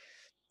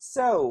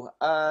 So,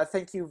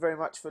 thank you very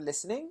much for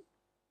listening.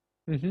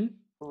 Mm-hmm.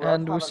 Rob,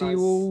 And we'll have a see you nice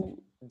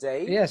all.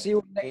 day. Yeah, see you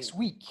all In next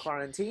week.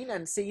 quarantine,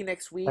 and see you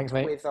next week Thanks,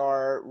 mate. with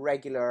our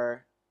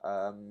regular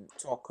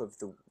talk of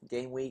the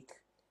game week,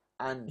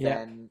 and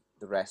then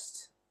the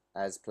rest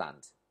as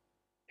planned.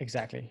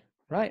 Exactly.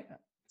 Right.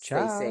 Stay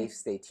Ciao. safe,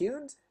 stay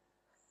tuned,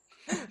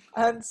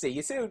 and see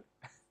you soon.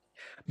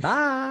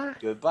 Bye.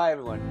 Goodbye,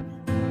 everyone.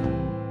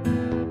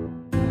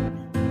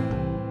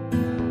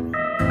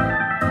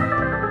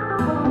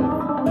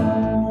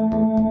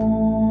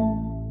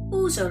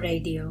 Uso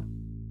Radio.